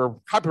Gunther for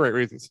copyright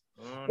reasons.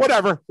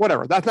 Whatever.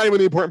 That's not even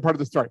the important part of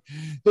the story.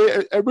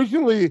 They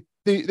originally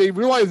they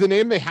realized the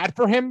name they had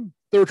for him.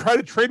 They were trying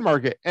to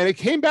trademark it, and it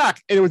came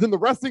back, and it was in the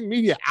wrestling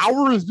media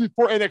hours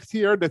before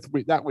NXT aired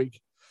that week.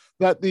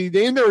 That the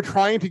name they were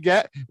trying to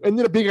get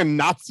ended up being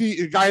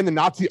a guy in the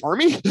Nazi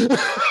army.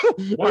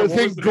 I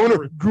think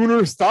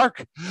Gunnar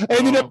Stark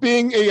ended up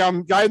being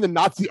a guy in the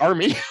Nazi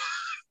army.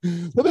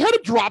 So they had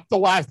to drop the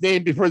last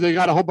name before they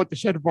got a whole bunch of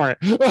shit for it.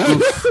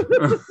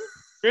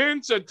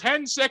 Vince, a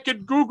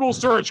 10-second Google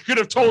search could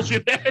have told you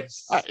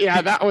this. Yeah,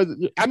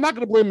 I'm not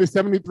going to blame the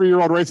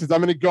 73-year-old racist.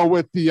 I'm going to go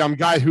with the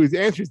guy whose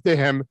answers to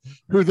him,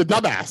 who's a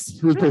dumbass,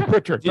 who's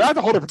Pritchard. That's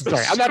a whole different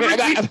story. I'm not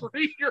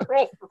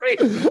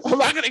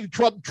going to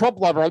Trump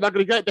lover. I'm not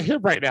going to get into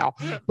him right now.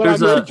 But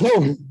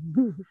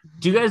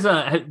do you guys?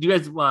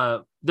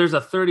 There's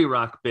a 30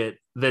 Rock bit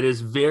that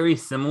is very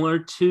similar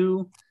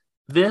to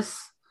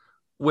this,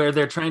 where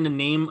they're trying to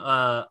name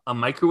a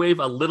microwave,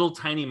 a little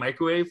tiny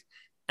microwave.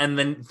 And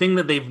the thing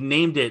that they've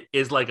named it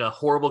is like a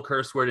horrible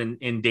curse word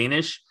in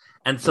Danish.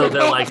 And so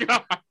they're like,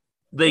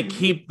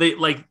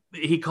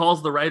 he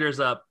calls the writers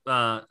up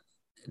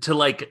to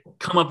like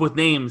come up with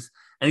names.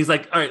 And he's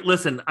like, all right,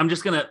 listen, I'm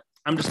just gonna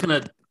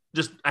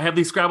I have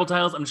these Scrabble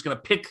tiles. I'm just gonna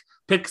pick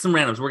some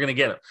randoms. We're gonna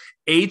get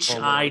it.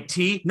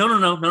 HIT.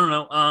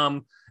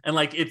 No. And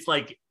like it's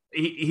like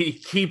he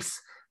keeps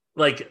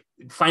like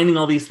finding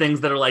all these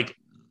things that are like,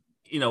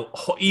 you know,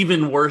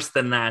 even worse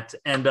than that.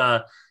 And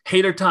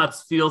Hater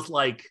Tots feels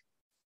like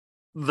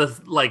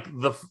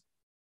the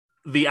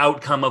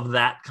outcome of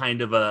that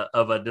kind of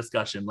a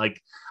discussion.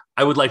 Like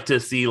I would like to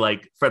see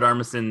like Fred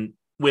Armisen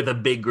with a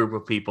big group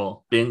of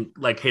people being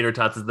like Hater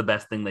Tots is the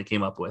best thing they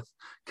came up with.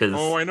 Because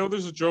I know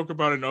there's a joke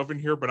about an oven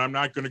here, but I'm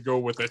not going to go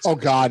with it. Oh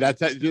God,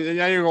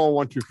 now you're going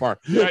one too far.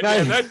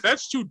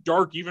 That's too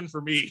dark even for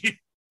me.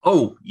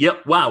 Oh,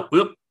 yep. Wow.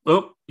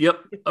 Yep.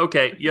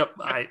 Okay. Yep.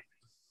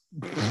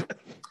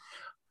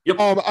 Yep.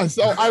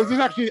 So I was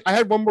I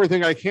had one more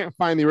thing. I can't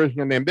find the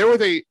original name.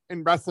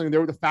 In wrestling,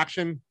 there was a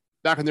faction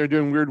back when they were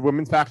doing weird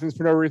women's factions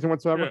for no reason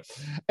whatsoever.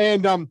 Yeah.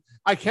 And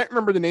I can't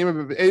remember the name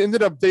of it. They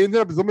ended up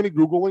somebody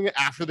Googling it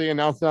after they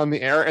announced it on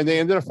the air, and they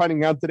ended up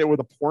finding out that it was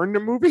a porn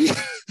movie.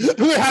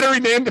 They had to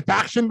rename the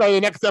faction by the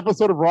next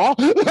episode of Raw.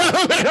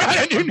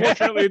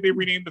 Unfortunately, they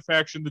renamed the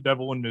faction The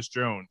Devil and Miss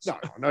Jones.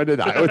 No, I did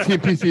not. It was Team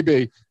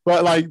PCB.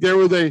 But like there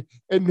was and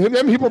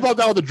then people thought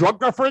that was a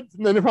drug reference,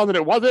 and then they found that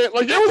it wasn't.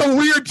 Like it was a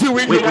weird 2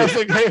 weeks of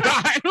wrestling.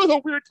 It was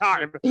a weird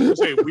time.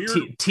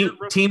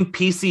 Team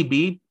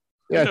PCB.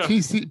 Yeah,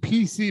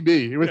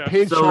 PCB. It was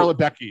Paige, Charlotte,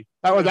 Becky.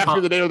 That was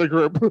actually the name of the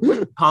group.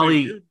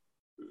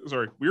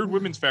 Weird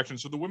women's faction.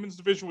 So the women's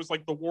division was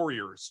like the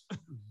Warriors.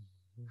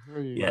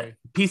 Yeah,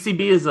 PCB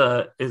is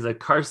a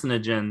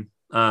carcinogen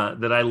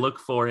that I look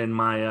for in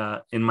my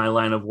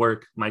line of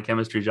work, my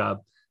chemistry job.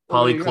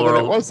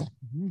 Polychloral,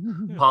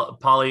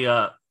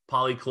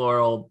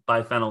 polychloral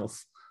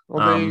biphenyls.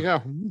 Well, there you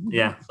go.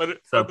 Yeah, but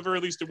at the very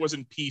least, it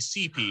wasn't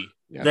PCP.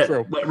 Yeah,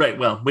 true. Right.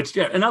 Well,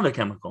 another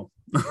chemical.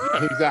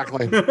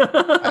 Exactly.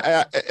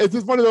 It's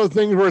just one of those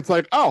things where it's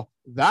like, oh,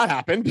 that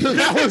happened.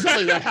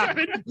 that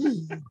happened.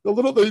 The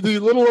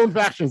little known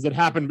factions that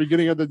happened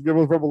beginning of the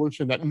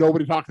revolution that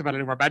nobody talks about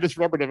anymore. But I just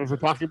remembered it as we're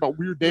talking about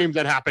weird names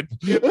that happened.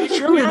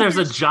 Surely there's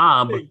a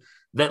job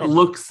that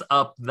looks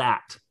up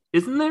that,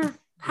 isn't there?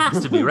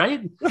 Has to be,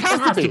 right? There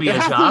has to be a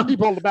job.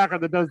 People in the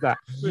background that does that.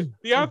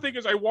 The other thing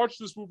is, I watched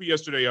this movie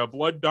yesterday,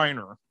 Blood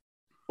Diner.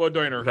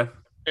 Okay.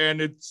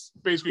 And it's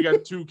basically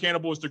got two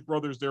cannibalistic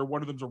brothers there.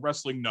 One of them's a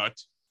wrestling nut,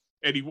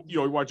 and he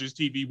watches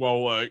TV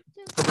while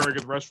preparing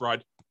at the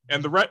restaurant.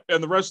 And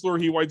the wrestler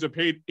he winds up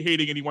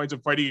hating and he winds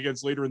up fighting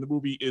against later in the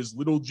movie is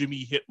Little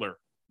Jimmy Hitler.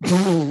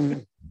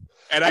 And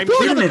I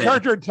feel like the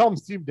character in Tell 'Em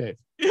Steve Dave.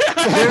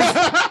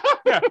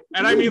 Yeah,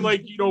 and I mean,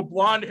 like,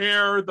 blonde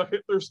hair, the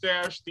Hitler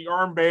stash, the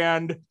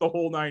armband, the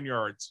whole 9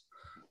 yards.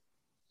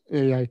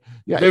 Yeah.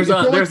 There's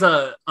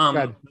the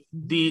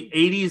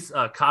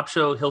 80s cop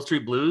show Hill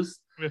Street Blues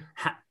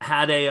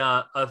had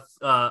an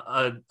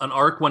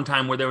arc one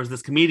time where there was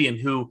this comedian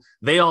who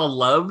they all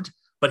loved,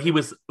 but he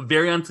was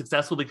very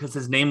unsuccessful because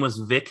his name was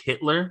Vic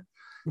Hitler,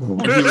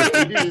 and he refused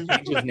to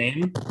change his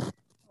name.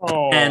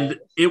 Oh. And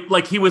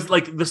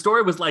the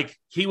story was like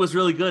he was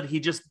really good. He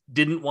just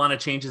didn't want to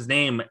change his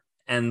name.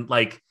 And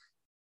like,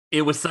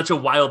 it was such a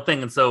wild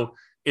thing. And so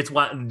it's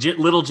why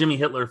Little Jimmy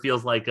Hitler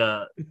feels like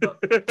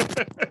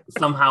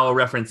somehow a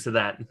reference to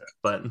that.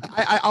 But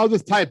I'll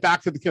just tie it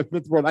back to the Kim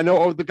Smith world. I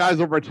know the guys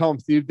over at Tell 'Em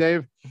Steve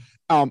Dave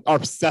are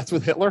obsessed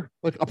with Hitler,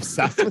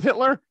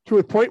 to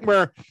a point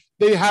where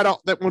they had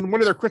when one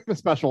of their Christmas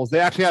specials, they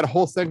actually had a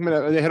whole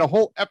segment. They had a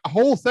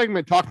whole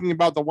segment talking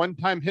about the one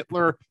time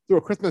Hitler threw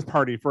a Christmas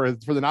party for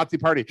the Nazi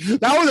party.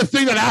 That was the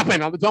thing that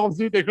happened on the Tell 'Em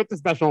Steve Dave Christmas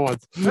special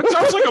once. That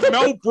sounds like a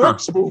Mel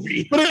Brooks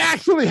movie, but it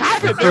actually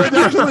happened. It was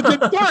actually a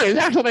legit story. It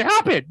actually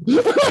happened.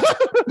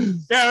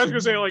 Yeah, I was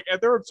gonna say, like, and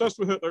they're obsessed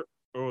with Hitler.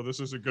 Oh, this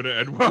isn't gonna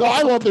end well. No,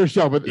 I love their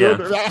show, but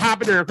that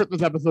happened during a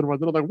Christmas episode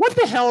once. And I'm like, what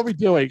the hell are we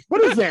doing?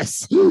 What is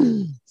this?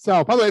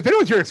 So, by the way, if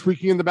anyone's hearing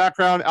squeaking in the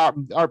background,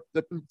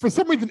 for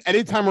some reason,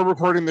 anytime we're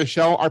recording this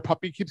show, our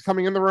puppy keeps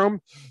coming in the room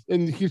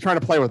and he's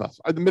trying to play with us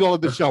in the middle of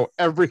the show.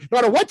 No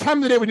matter what time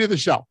of the day we do the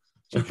show,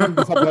 she comes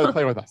up to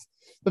play with us.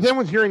 If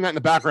anyone's hearing that in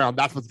the background,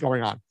 that's what's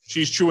going on.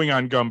 She's chewing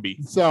on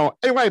Gumby. So,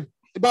 anyway.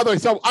 By the way,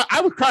 so I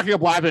was cracking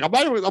up laughing. I'm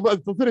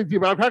listening to you,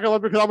 but I'm cracking up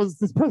because I was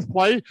this press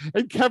play,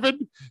 and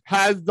Kevin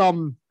has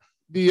the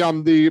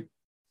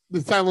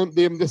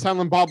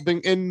silent Bob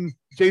thing in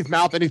Jay's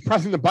mouth, and he's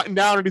pressing the button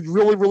down, and he's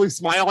really, really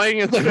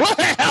smiling. It's like, what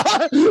the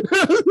hell?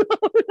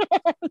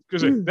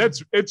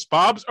 Because it's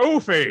Bob's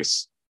O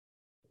face.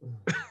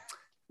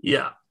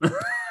 Yeah.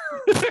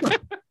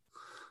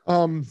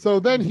 So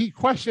then he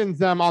questions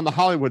them on the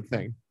Hollywood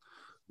thing.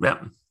 Yeah.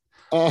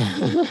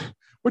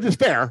 Which is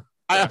fair.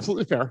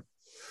 Absolutely fair.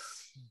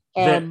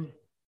 So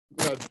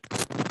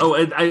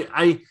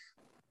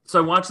I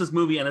watched this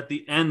movie, and at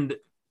the end,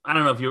 I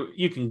don't know if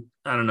you can,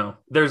 I don't know.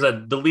 There's a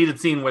deleted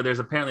scene where there's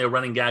apparently a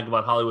running gag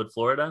about Hollywood,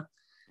 Florida.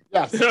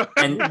 Yes.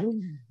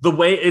 And the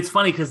way it's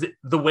funny because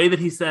the way that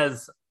he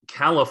says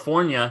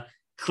California,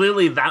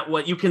 clearly that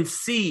what you can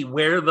see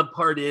where the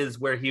part is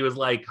where he was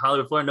like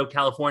Hollywood, Florida, no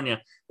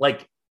California.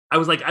 Like I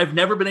was like, I've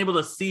never been able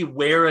to see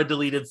where a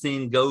deleted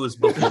scene goes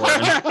before.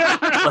 And,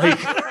 like,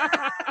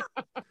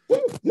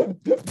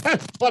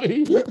 that's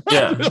funny.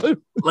 yeah,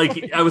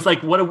 like I was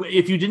like, what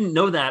if you didn't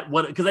know that?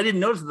 What? Because I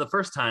didn't notice it the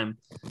first time,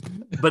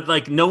 but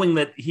like knowing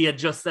that he had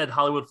just said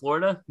Hollywood,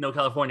 Florida, no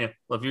California.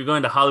 Well, if you're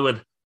going to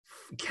Hollywood,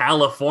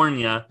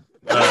 California,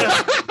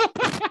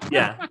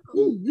 yeah.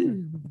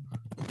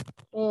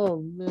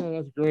 Oh man,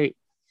 that's great.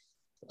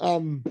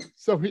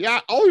 So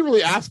all he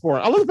really asked for,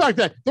 I love the fact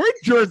that they're in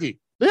Jersey.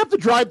 They have to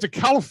drive to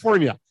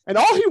California, and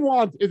all he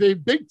wants is a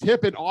big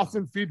tip and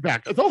awesome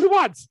feedback. That's all he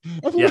wants.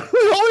 That's all he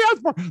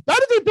asks for.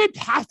 That is a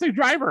fantastic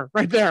driver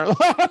right there.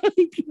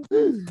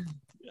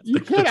 You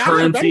can't the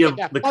currency of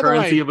the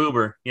currency of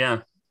Uber.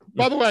 Yeah.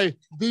 By the way,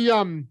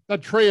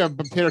 that tray of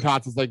potato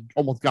tots is like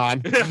almost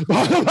gone. Well,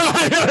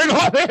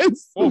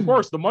 of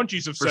course, the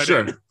munchies have set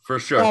in. For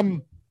sure.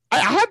 I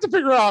had to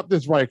figure out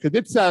this right because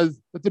it says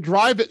that the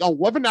drive is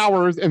 11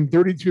 hours and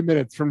 32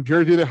 minutes from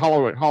Jersey to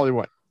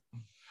Hollywood.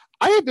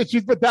 I have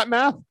issues with that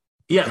math.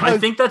 Yeah, I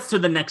think that's to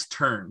the next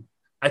turn.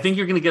 I think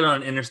you're going to get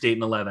on an interstate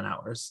in 11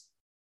 hours.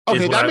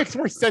 Okay, that makes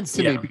more sense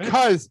to me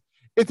because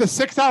it's a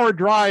 6-hour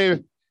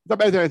drive.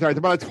 It's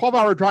about a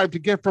 12-hour drive to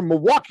get from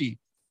Milwaukee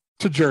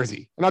to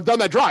Jersey. And I've done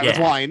that drive. That's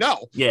why I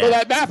know. Yeah. So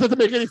that math doesn't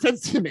make any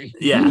sense to me.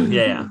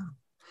 Yeah.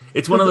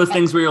 It's one of those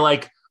things where you're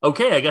like,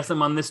 okay, I guess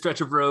I'm on this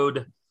stretch of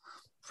road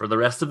for the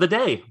rest of the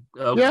day.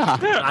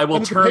 I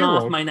will turn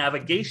off my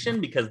navigation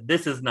because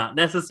this is not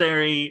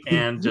necessary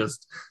and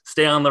just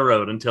stay on the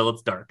road until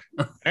it's dark.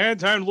 And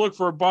time to look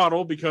for a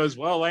bottle because,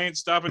 well, I ain't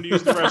stopping to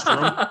use the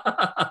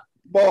restroom.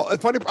 Well,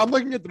 it's funny. I'm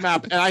looking at the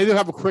map and I do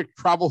have a quick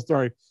travel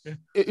story.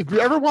 If you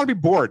ever want to be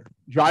bored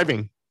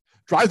driving,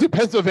 drive to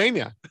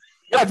Pennsylvania.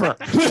 Ever.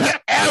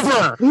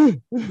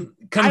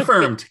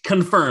 Confirmed.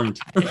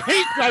 I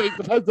hate driving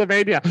to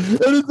Pennsylvania.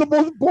 It is the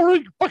most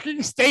boring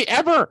fucking state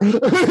ever.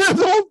 It's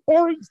the most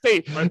boring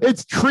state.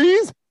 It's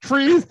trees,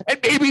 and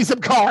maybe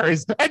some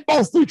cars, and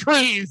mostly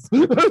trees.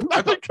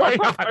 I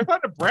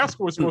thought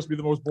Nebraska was supposed to be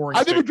the most boring.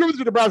 I've never driven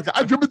to Nebraska.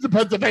 I've driven to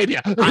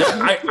Pennsylvania.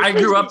 I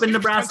grew up in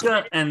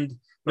Nebraska, and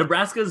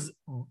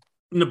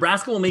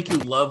Nebraska will make you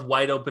love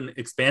wide open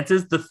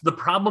expanses. The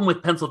problem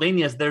with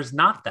Pennsylvania is there's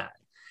not that.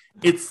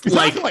 It's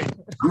like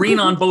green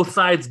on both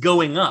sides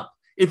going up.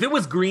 If it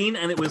was green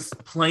and it was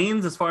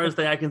plains as far as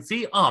the eye can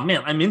see, oh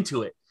man, I'm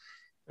into it.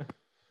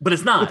 But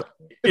it's not.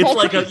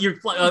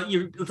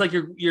 It's like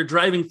you're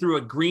driving through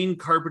a green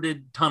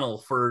carpeted tunnel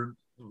for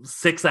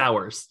 6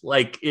 hours.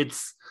 Like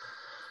it's.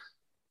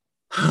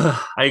 I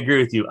agree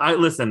with you.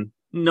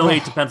 No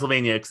hate to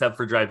Pennsylvania except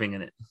for driving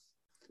in it.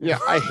 Yeah,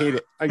 I hate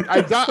it.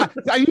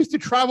 I used to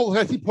travel.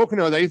 I see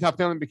Poconos. I used to have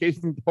family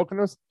vacations in the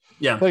Poconos.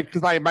 Yeah, like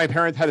because my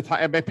parents had a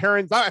time.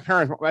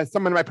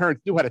 Some of my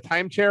parents do had a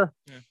timeshare,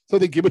 so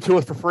they give it to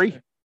us for free.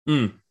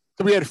 So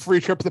we had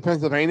free trips to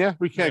Pennsylvania.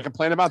 We can't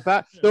complain about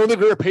that. The only thing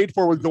we were paid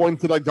for was going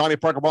to like Donny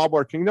Park or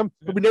Balboa Kingdom,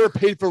 but we never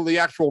paid for the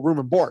actual room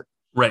and board.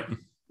 Right.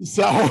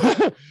 So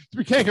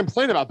we can't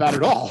complain about that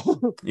at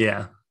all.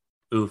 Yeah.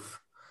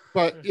 Oof.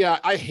 But yeah,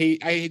 I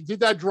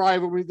did that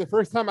drive. The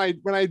first time I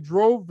lived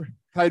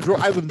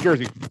in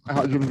Jersey.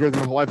 I lived in Jersey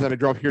my whole life, and then I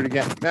drove here to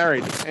get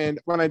married. And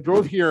when I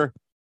drove here,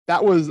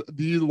 that was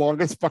the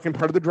longest fucking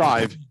part of the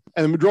drive.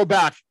 And then we drove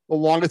back, the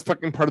longest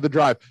fucking part of the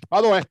drive.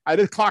 By the way, I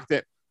just clocked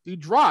it. The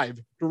drive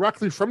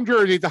directly from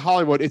Jersey to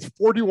Hollywood is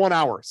 41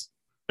 hours.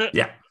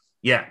 Yeah.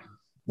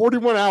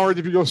 41 hours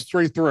if you go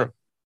straight through.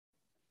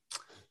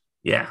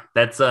 Yeah,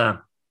 that's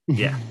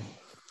yeah.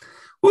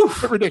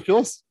 Oof.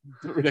 Ridiculous.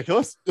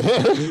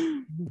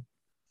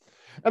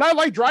 And I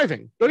like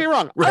driving. Don't get me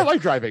wrong. Right. I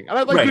like driving. And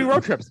I like doing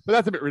road trips, but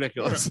that's a bit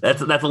ridiculous.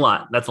 That's a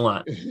lot. That's a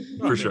lot.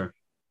 For sure.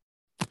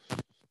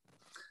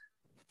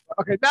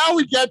 Okay, now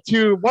we get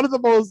to one of the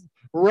most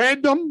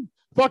random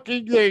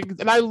fucking things.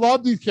 And I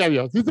love these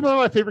cameos. These are one of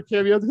my favorite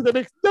cameos because they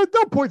make no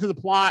point to the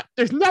plot.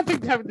 There's nothing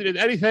having to do with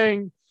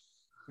anything.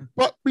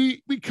 But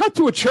we cut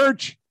to a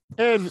church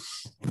and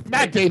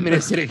Matt Damon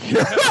is sitting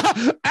here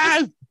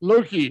as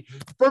Loki.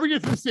 Before we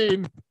get to the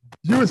scene,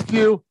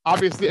 USQ,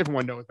 obviously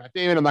everyone knows Matt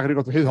Damon. I'm not going to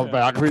go through his whole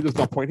biography. There's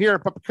no point here.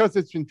 But because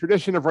it's in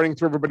tradition of running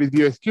through everybody's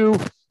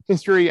USQ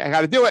history, I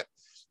got to do it.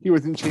 He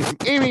was in Chasing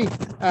Amy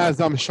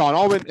as Sean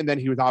Alwyn, and then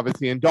he was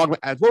obviously in Dogma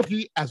as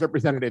Loki, as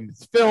represented in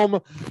this film.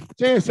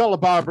 James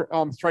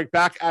Silva strike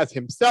back as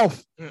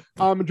himself.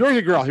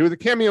 Jersey Girl, he was a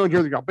cameo in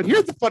Jersey Girl. But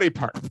here's the funny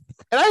part.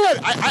 And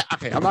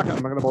I'm not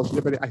gonna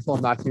bullshit, but I still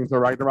have not seen Thor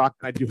Ragnarok,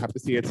 and I do have to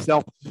see it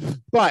still.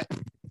 But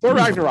Thor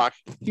Ragnarok,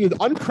 he is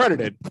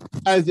uncredited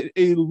as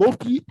a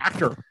Loki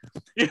actor.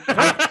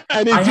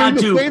 And he's doing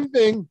the same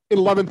thing in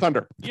Love and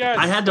Thunder. Yeah,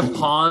 I had to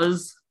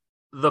pause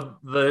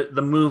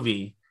the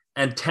movie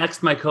and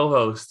text my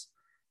co-host.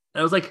 And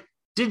I was like,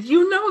 did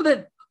you know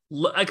that?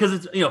 Because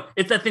it's,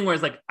 it's that thing where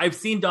it's like, I've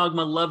seen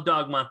Dogma, love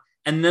Dogma,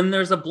 and then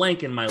there's a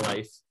blank in my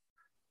life.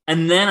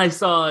 And then I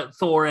saw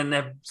Thor and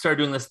I started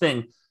doing this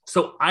thing.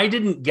 So I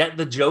didn't get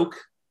the joke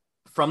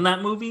from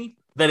that movie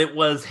that it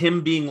was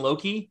him being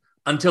Loki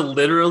until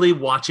literally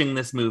watching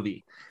this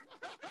movie.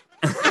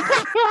 I've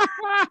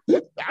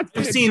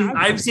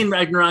seen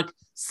Ragnarok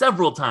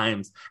several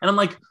times. And I'm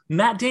like,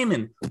 Matt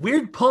Damon,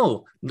 weird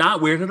pull.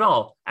 Not weird at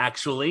all.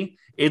 Actually,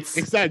 it's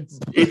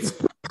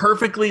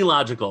perfectly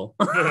logical.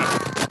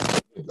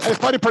 The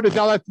funny part is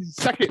now that's the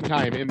second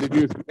time in the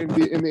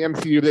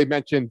MCU they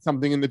mentioned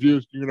something in the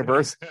Jewish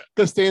universe,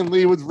 because Stan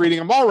Lee was reading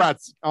a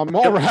Mallrats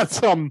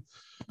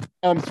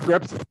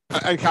script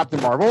and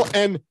Captain Marvel,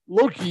 and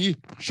Loki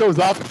shows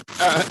up.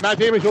 Matt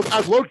Damon shows up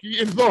as Loki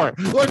in Thor.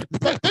 Look,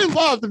 they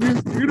love the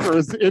music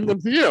universe in the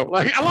MCU.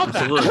 Like, I love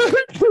that.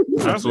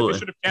 Honestly, they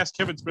should have cast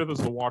Kevin Smith as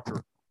the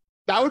Watcher.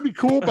 That would be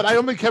cool, but I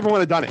don't think Kevin would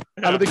have done it.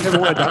 I don't think Kevin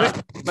would have done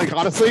it. Like,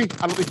 honestly,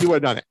 I don't think he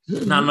would have done it.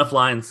 Not enough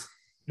lines.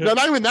 No,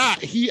 not even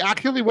that. He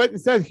actually went and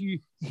said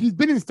he's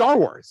been in Star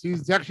Wars.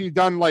 He's actually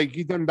done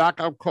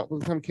backup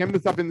some camera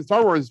stuff in the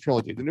Star Wars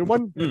trilogy, the new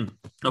one. Okay.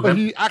 But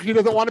he actually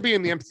doesn't want to be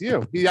in the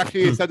MCU. He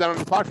actually said that on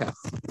the podcast.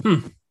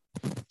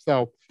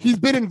 So he's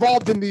been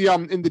involved in the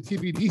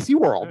TV DC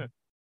world.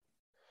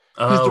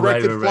 He's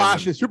directed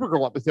Flash and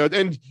Supergirl episodes,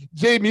 and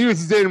Jay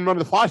Muse is in one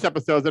of the Flash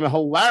episodes in a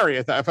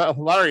hilarious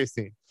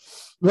scene.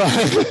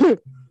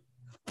 But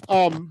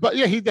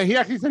yeah, he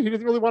actually said he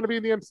doesn't really want to be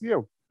in the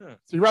MCU, so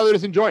he'd rather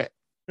just enjoy it.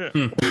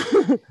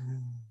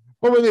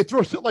 But when they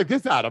throw shit like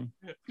this at him,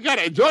 you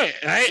gotta enjoy it,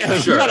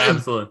 right? Sure,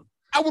 absolutely.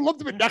 I would love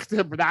to be next to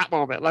him for that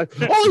moment. Like,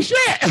 holy shit!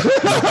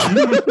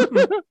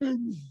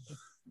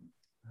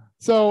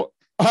 So,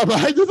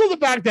 I just love the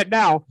fact that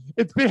now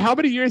it's been how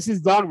many years since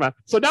Dogma?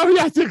 So now he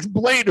has to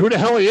explain who the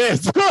hell he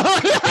is.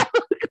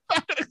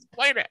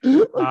 Explain it.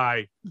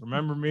 Hi,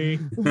 remember me?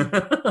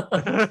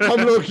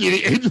 I'm Loki,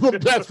 the angel of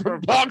death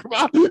from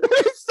Dogma.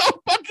 It's so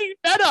fucking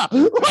meta.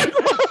 Like,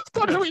 what the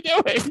fuck are we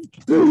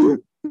doing?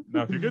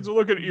 Now, if your kids are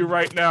looking at you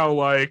right now,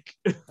 like,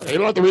 you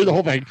don't have to read the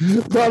whole thing,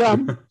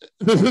 but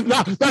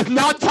that's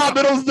not Tom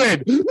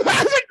Hiddleston.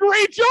 That's a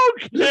great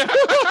joke.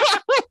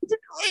 It's a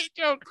great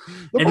joke.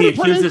 And he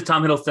accuses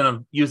Tom Hiddleston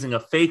of using a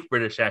fake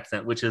British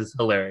accent, which is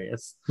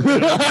hilarious.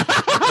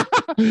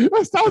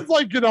 That sounds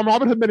like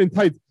Robin Hood Men in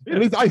Tights. At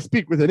least I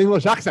speak with an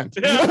English accent.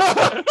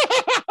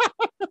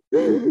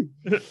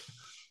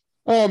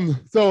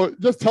 So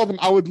just tell them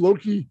I was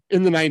Loki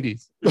in the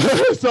 90s.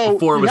 So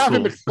we have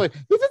him explain.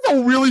 This is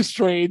a really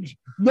strange,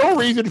 no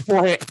reason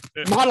for it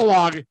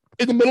monologue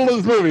in the middle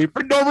of this movie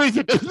for no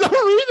reason. There's no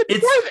reason for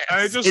this.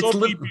 I just saw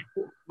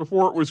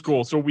before it was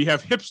cool. So we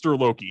have hipster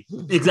Loki.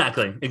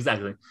 Exactly.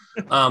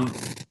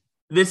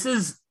 This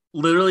is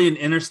literally an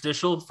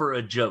interstitial for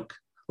a joke.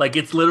 Like,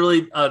 it's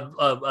literally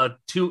a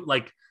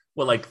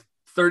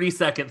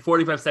 30-second,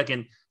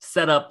 45-second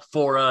setup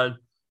for a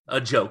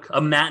joke,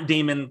 a Matt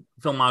Damon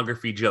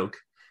filmography joke.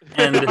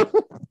 And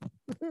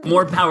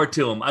more power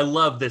to him. I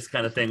love this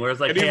kind of thing where it's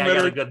like, hey, I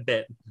got a good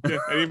bit. Yeah,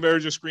 Eddie Vedder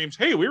just screams,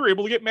 hey, we were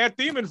able to get Matt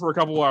Damon for a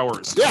couple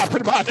hours. Yeah,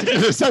 pretty much.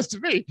 It says to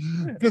me,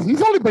 because he's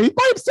by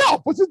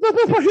himself. He's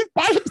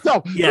by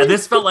himself. Yeah,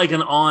 this felt like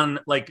an on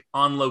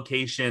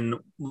location.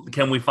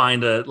 Can we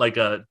find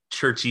a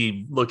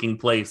churchy looking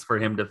place for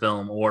him to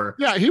film? Or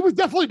yeah, he was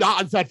definitely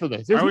not on set for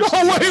this. There's no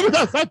way he was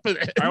on set for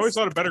this. I always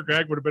thought a better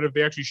gag would have been if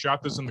they actually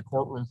shot this in the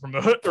courtroom from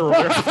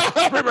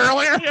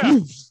earlier. Yeah.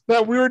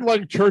 That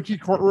weird churchy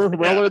courtroom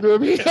from earlier in the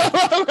movie.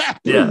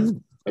 Yeah.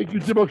 Thank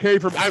you, Jim O'Kay.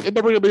 I'm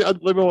never going to be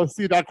able to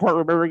see that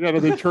courtroom ever again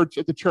at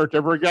the church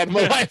ever again in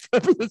my life.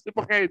 Jim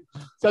O'Kay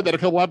said that a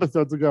couple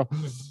episodes ago.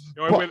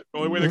 The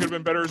only way that could have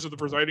been better is if the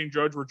presiding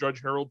judge were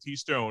Judge Harold T.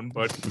 Stone,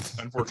 but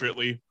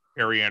unfortunately,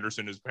 Harry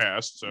Anderson is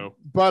passed. So,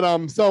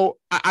 but so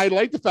I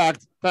like the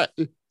fact that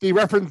they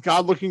reference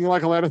God looking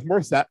like Alanis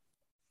Morissette,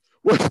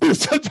 which is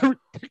such a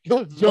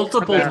ridiculous joke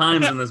multiple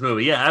times in this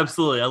movie. Yeah,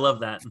 absolutely. I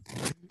love that.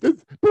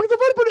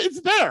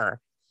 It's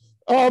there.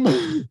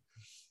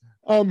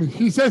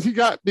 He says he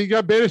got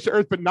banished to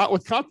Earth, but not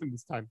Wisconsin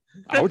this time.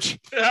 Ouch!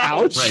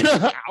 Ouch!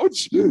 Right.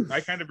 Ouch!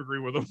 I kind of agree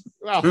with him.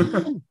 Well,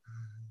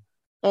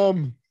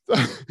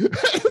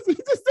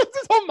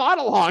 this whole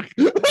monologue.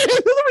 This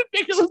is a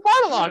ridiculous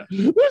monologue.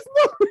 There's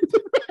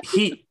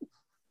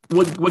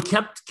no. What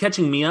kept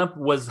catching me up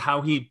was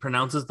how he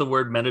pronounces the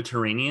word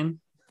Mediterranean.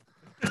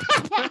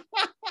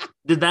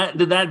 Did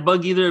that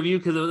bug either of you?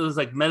 Because it was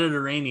like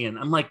Mediterranean.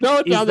 I'm like,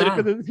 no,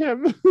 it's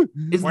him.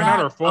 Is Why that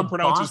not our phone a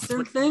pronounces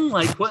Boston thing?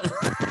 Like what?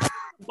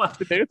 What?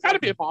 It's got to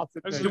be a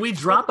Boston thing. Do we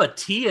drop a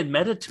T in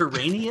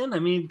Mediterranean? I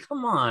mean,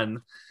 come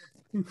on.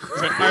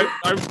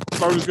 I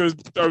was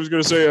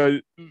gonna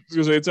say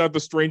it's not the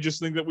strangest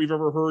thing that we've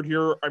ever heard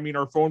here. I mean,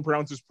 our phone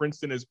pronounces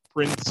Princeton as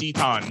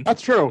Princeton.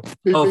 That's true.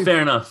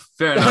 Fair enough.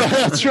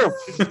 That's true.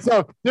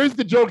 So there's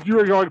the joke you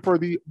were going for,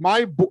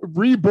 my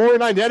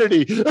reborn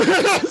identity.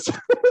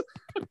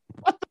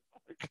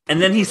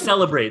 And then he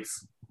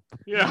celebrates.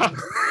 Yeah.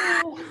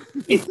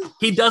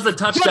 He does a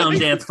touchdown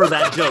dance for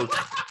that joke.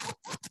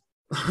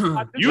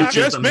 You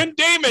just meant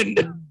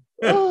Damon.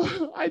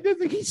 I just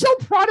think he's so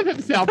proud of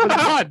himself.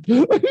 He's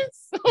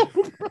so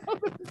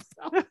proud of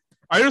himself.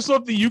 I just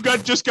love that you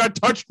just got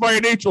touched by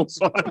an angel,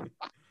 son.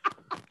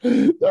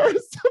 There are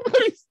so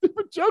many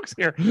stupid jokes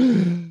here.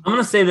 I'm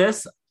gonna say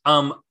this: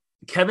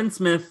 Kevin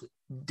Smith,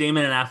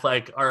 Damon, and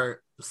Affleck are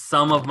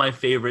some of my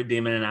favorite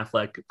Damon and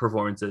Affleck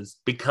performances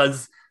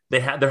because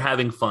they're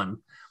having fun.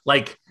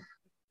 Like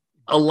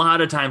a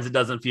lot of times it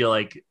doesn't feel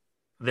like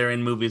they're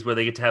in movies where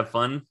they get to have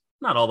fun.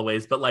 Not all the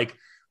ways, but like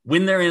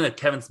when they're in a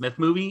Kevin Smith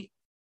movie,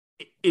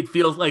 it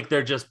feels like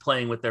they're just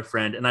playing with their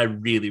friend. And I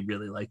really,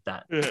 really like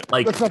that. Yeah.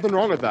 Like, There's nothing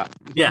wrong with that.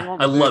 Yeah,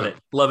 I love it.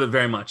 Love it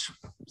very much.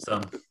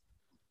 So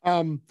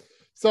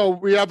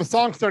we have a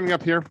song starting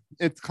up here.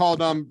 It's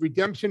called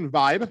Redemption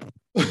Vibe.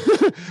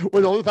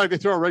 With all the fact they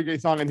throw a reggae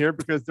song in here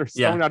because they're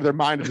stoned out of their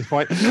mind at this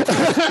point.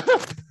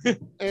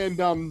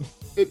 And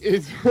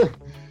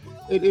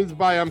it is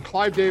by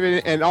Clive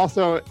David and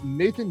also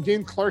Nathan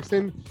James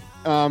Clarkson,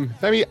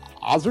 Femi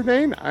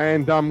Ozardane,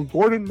 and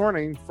Gordon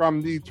Morning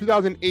from the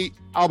 2008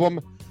 album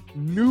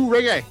New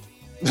Reggae.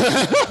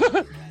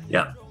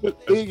 Yeah. There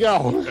you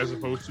go. As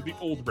opposed to the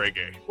old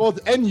reggae. Well,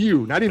 it's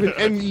NU, not even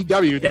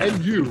NEW. It's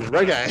NU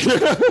reggae.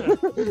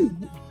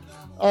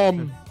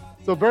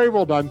 So very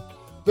well done.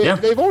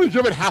 They've only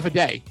driven half a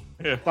day,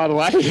 by the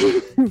way.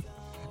 And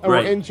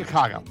we're in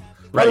Chicago.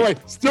 By the way,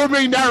 still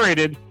being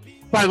narrated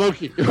by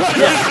Loki.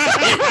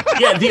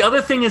 Yeah. The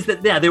other thing is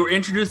that they were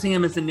introducing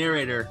him as a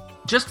narrator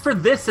just for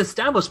this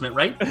establishment,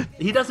 right?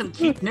 He doesn't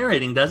keep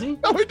narrating, does he?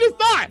 No, he does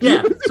not.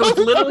 Yeah. So it's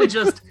literally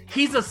just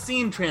he's a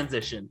scene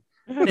transition.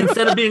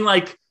 Instead of being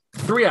like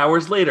 3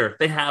 hours later,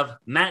 they have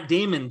Matt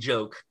Damon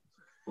joke.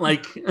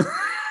 Like,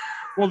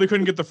 well, they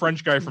couldn't get the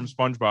French guy from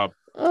SpongeBob.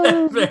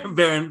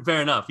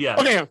 Fair enough. Yeah.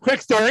 Okay,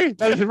 quick story.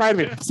 That just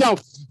reminded me. So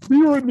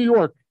we were in New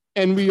York,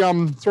 and we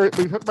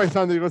took my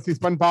son to go see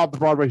SpongeBob the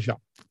Broadway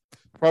show.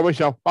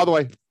 By the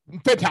way,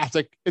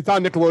 fantastic. It's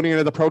on Nickelodeon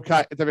as a pro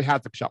cut. It's a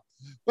fantastic show.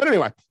 But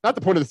anyway, not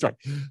the point of the story.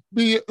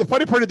 The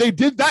funny part is they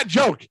did that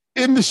joke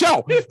in the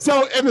show.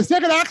 So, and the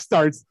second act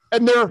starts,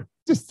 and they're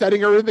just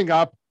setting everything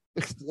up,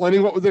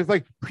 explaining what was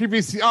like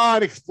previously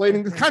on,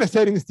 explaining, kind of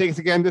setting the stakes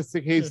again, just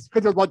in case,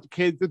 because there's a bunch of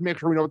kids, just make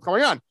sure we know what's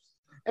going on.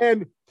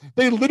 And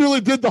they literally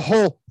did the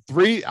whole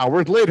 3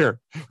 hours later,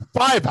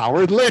 5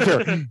 hours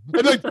later, and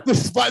like the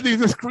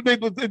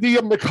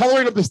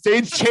coloring of the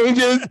stage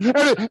changes, and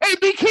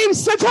it became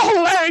such a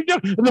hilarious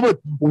joke. And then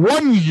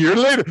 1 year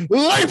later,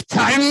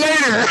 lifetime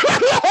later,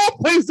 the whole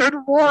place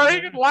started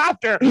roaring and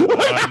laughter.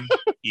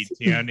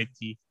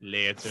 Eternity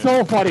later.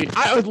 So funny.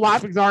 I was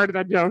laughing so hard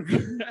at that joke.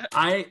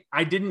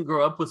 I didn't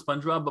grow up with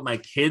SpongeBob, but my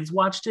kids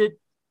watched it,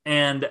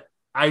 and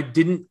I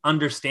didn't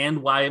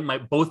understand why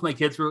both my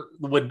kids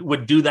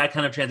would do that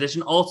kind of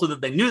transition. Also, that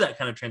they knew that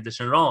kind of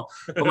transition at all.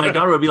 But my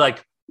daughter would be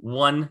like,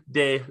 1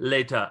 day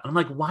later. And I'm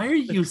like, why are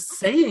you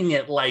saying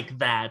it like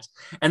that?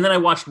 And then I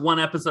watched one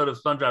episode of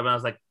SpongeBob, and I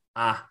was like,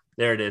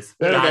 there it is.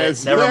 There it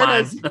is. Never there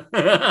mind.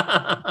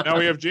 Now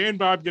we have Jay and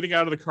Bob getting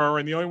out of the car,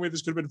 and the only way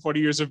this could have been funny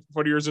years if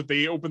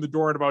they opened the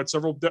door and about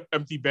several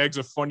empty bags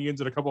of Funyuns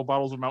and a couple of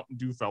bottles of Mountain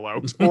Dew fell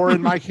out. Or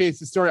in my case,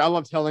 the story I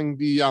love telling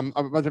the a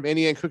bunch of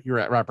Annie and Cookie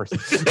wrappers.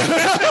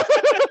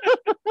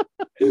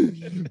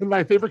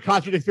 My favorite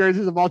concert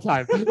experiences of all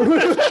time.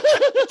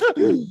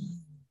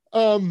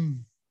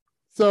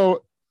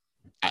 So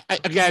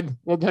again,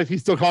 he's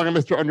still calling him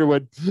Mr.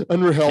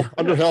 Underhill,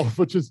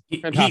 which is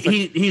fantastic.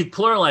 He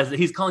pluralized it.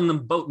 He's calling them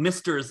both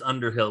Misters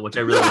Underhill, which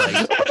I really like.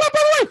 By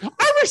the way,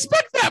 I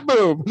respect that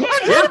move.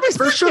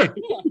 For sure.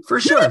 You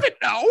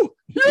didn't know.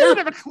 You didn't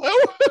have a clue.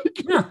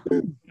 Yeah.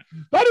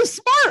 That is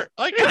smart.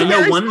 Like, I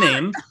know one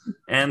name,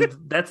 and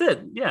that's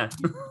it. Yeah.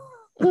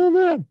 Oh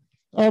man.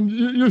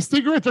 Your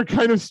cigarettes are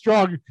kind of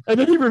strong, and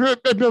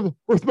then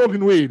we're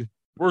smoking weed.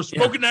 We're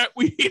smoking that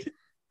weed.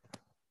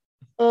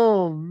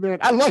 Oh man,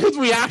 I love his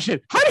reaction.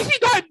 How did he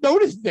not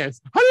notice this?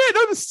 How did I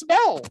know the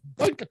smell?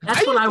 Like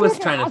that's what I was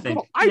trying to think.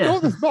 I know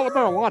the smell of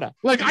marijuana.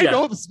 Like I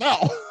know the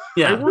smell.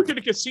 Yeah, I work at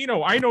a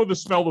casino. I know the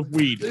smell of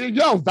weed.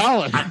 Yo,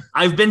 valid.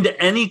 I've been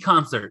to any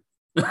concert.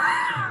 It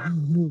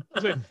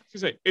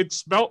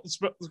smells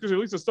because at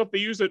least the stuff they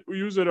use at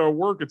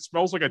work, it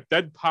smells like a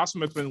dead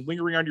possum that's been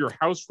lingering on your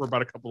house for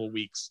about a couple of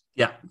weeks.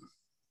 Yeah.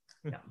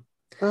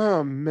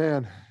 Oh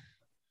man.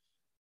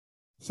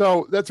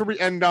 So that's where we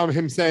end on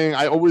him saying,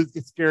 I always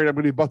get scared I'm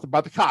going to be busted by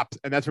the cops.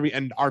 And that's where we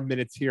end our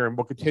minutes here. And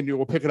we'll continue.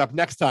 We'll pick it up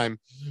next time.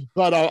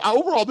 But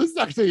overall, this is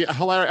actually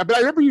hilarious. But I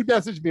remember you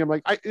messaged me. I'm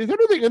like, is there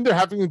anything in there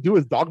having to do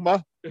with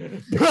Dogma?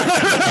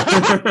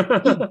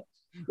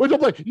 Which I'm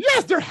like,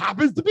 yes, there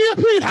happens to be a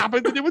thing. It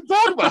happens to do with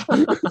Dogma.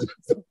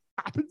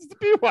 Happens to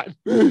be one.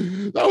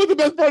 That was the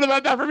best part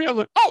about that for me. I was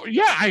like, oh,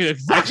 yeah.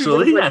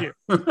 Actually, yeah.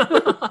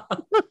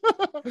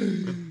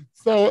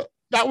 So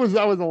that was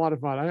a lot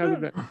of fun. I gotta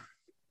admit.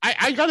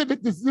 I gotta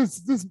admit, this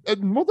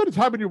most of the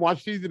time when you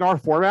watch these in our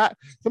format,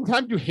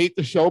 sometimes you hate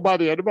the show by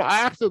the end of it.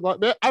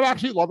 I'm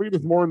actually loving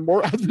this more and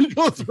more as we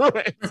go through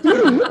it.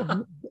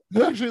 I'm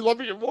actually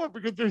loving it more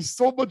because there's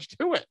so much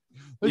to it.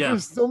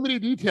 There's so many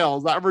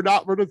details that we're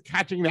just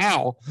catching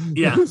now.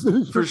 Yeah,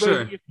 for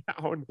sure.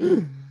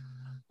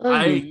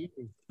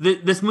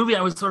 This movie,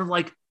 I was sort of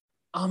like,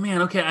 oh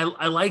man, okay,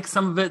 I like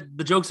some of it.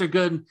 The jokes are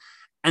good,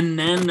 and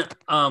then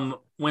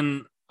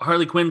when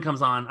Harley Quinn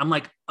comes on, I'm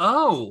like,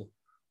 oh,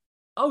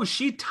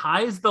 she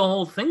ties the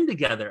whole thing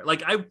together.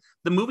 Like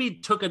the movie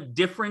took it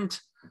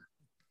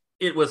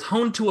was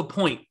honed to a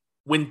point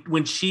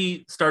when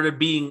she started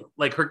being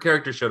like her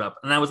character showed up.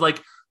 And I was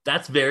like,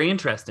 that's very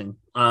interesting.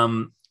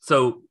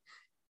 So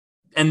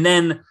and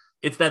then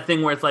it's that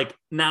thing where it's like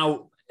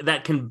now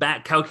that can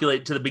back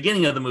calculate to the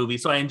beginning of the movie.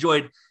 So I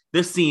enjoyed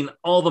this scene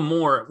all the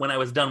more when I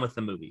was done with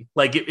the movie.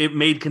 Like it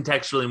made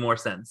contextually more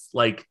sense.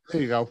 Like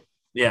there you go.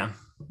 Yeah.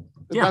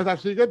 That's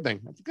actually a good thing.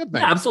 That's a good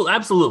thing. Yeah,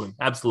 absolutely.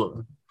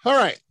 All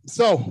right.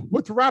 So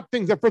to wrap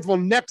things up, first of all,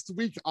 next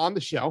week on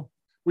the show,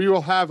 we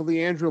will have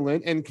Leandra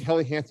Lynn and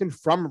Kelly Hansen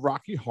from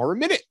Rocky Horror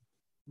Minute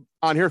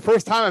on here.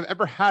 First time I've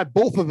ever had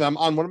both of them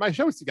on one of my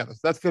shows together. So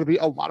that's going to be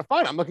a lot of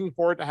fun. I'm looking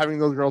forward to having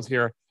those girls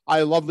here.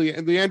 I love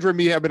Leandra and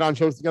me have been on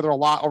shows together a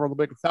lot over the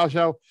Bacon Style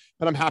Show,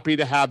 but I'm happy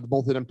to have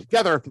both of them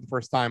together for the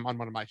first time on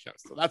one of my shows.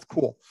 So that's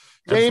cool.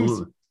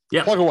 James,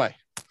 plug away.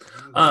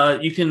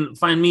 You can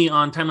find me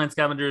on Timeline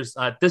Scavengers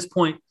at this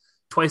point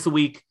twice a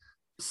week,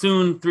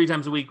 soon 3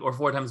 times a week or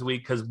 4 times a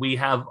week, because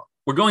we're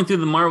going through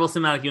the Marvel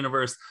Cinematic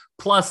Universe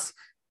plus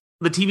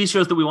the TV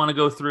shows that we want to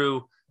go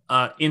through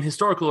in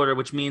historical order,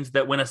 which means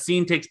that when a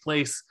scene takes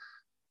place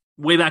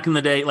way back in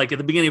the day, like at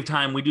the beginning of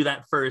time, we do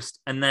that first,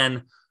 and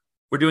then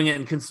we're doing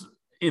it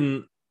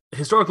in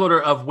historical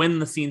order of when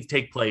the scenes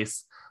take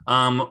place.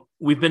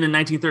 We've been in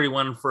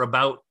 1931 for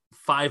about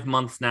 5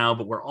 months now,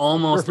 but we're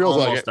almost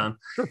done.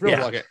 Sure feels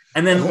like it.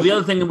 And then the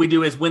other thing that we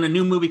do is when a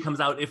new movie comes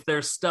out, if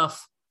there's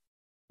stuff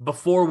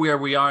before where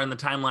we are in the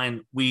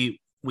timeline, we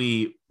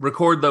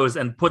record those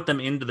and put them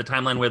into the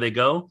timeline where they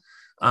go.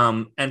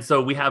 And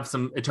so we have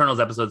some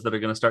Eternals episodes that are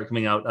going to start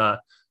coming out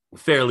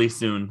fairly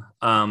soon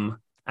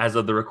as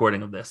of the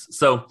recording of this.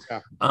 So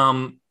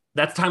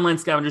that's Timeline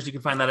Scavengers. You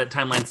can find that at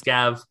Timeline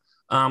Scav.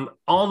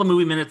 All the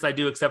movie minutes I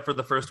do, except for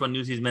the first one,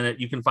 Newsies Minute,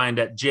 you can find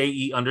at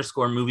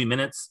JE_movie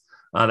minutes.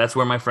 That's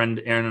where my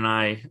friend Aaron and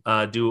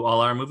I do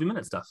all our movie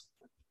minute stuff.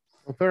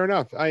 Well, fair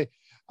enough.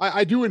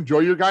 I do enjoy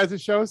your guys'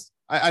 shows.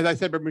 As I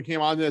said when we came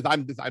on this, I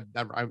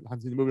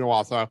haven't seen the movie in a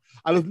while, so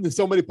I listen to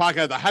so many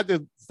podcasts. I had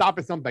to stop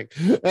at something.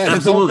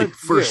 Absolutely,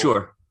 for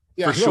sure.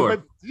 Yeah, for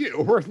sure.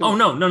 Oh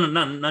no,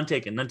 none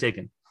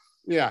taken.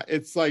 Yeah,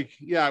 it's like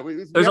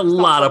there's a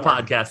lot of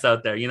podcasts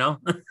out there, you know.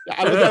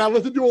 I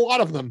listen to a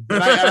lot of them,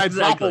 and I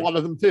drop a lot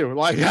of them too.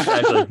 Like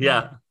exactly,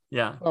 yeah.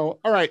 So,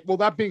 all right. Well,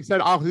 that being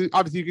said,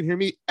 obviously you can hear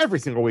me every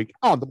single week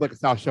on the Blick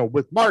Style Show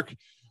with Mark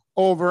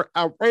over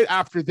right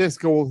after this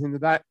goes into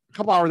that, a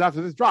couple hours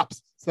after this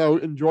drops. So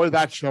enjoy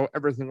that show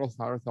every single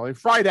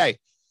Friday.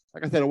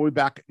 Like I said, we'll be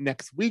back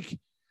next week.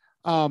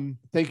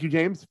 Thank you,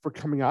 James, for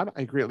coming on.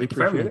 I greatly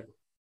appreciate it.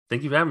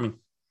 Thank you for having me.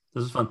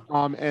 This is fun.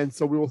 And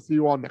so we will see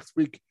you all next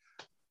week.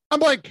 I'm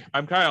Blake.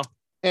 I'm Kyle.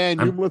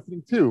 And you're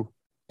listening to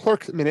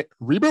Clerks Minute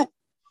Reboot.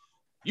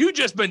 You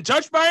just been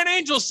touched by an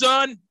angel,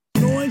 son.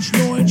 Smoking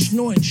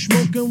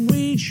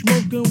weed,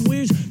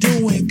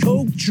 doing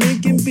coke,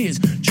 drinking beers,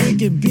 rolling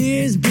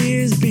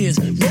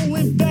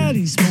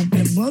fatties,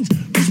 smoking blunts.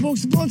 Who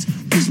smokes the blunts?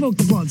 We smoke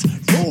the blunts,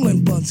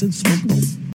 rolling blunts and smoking.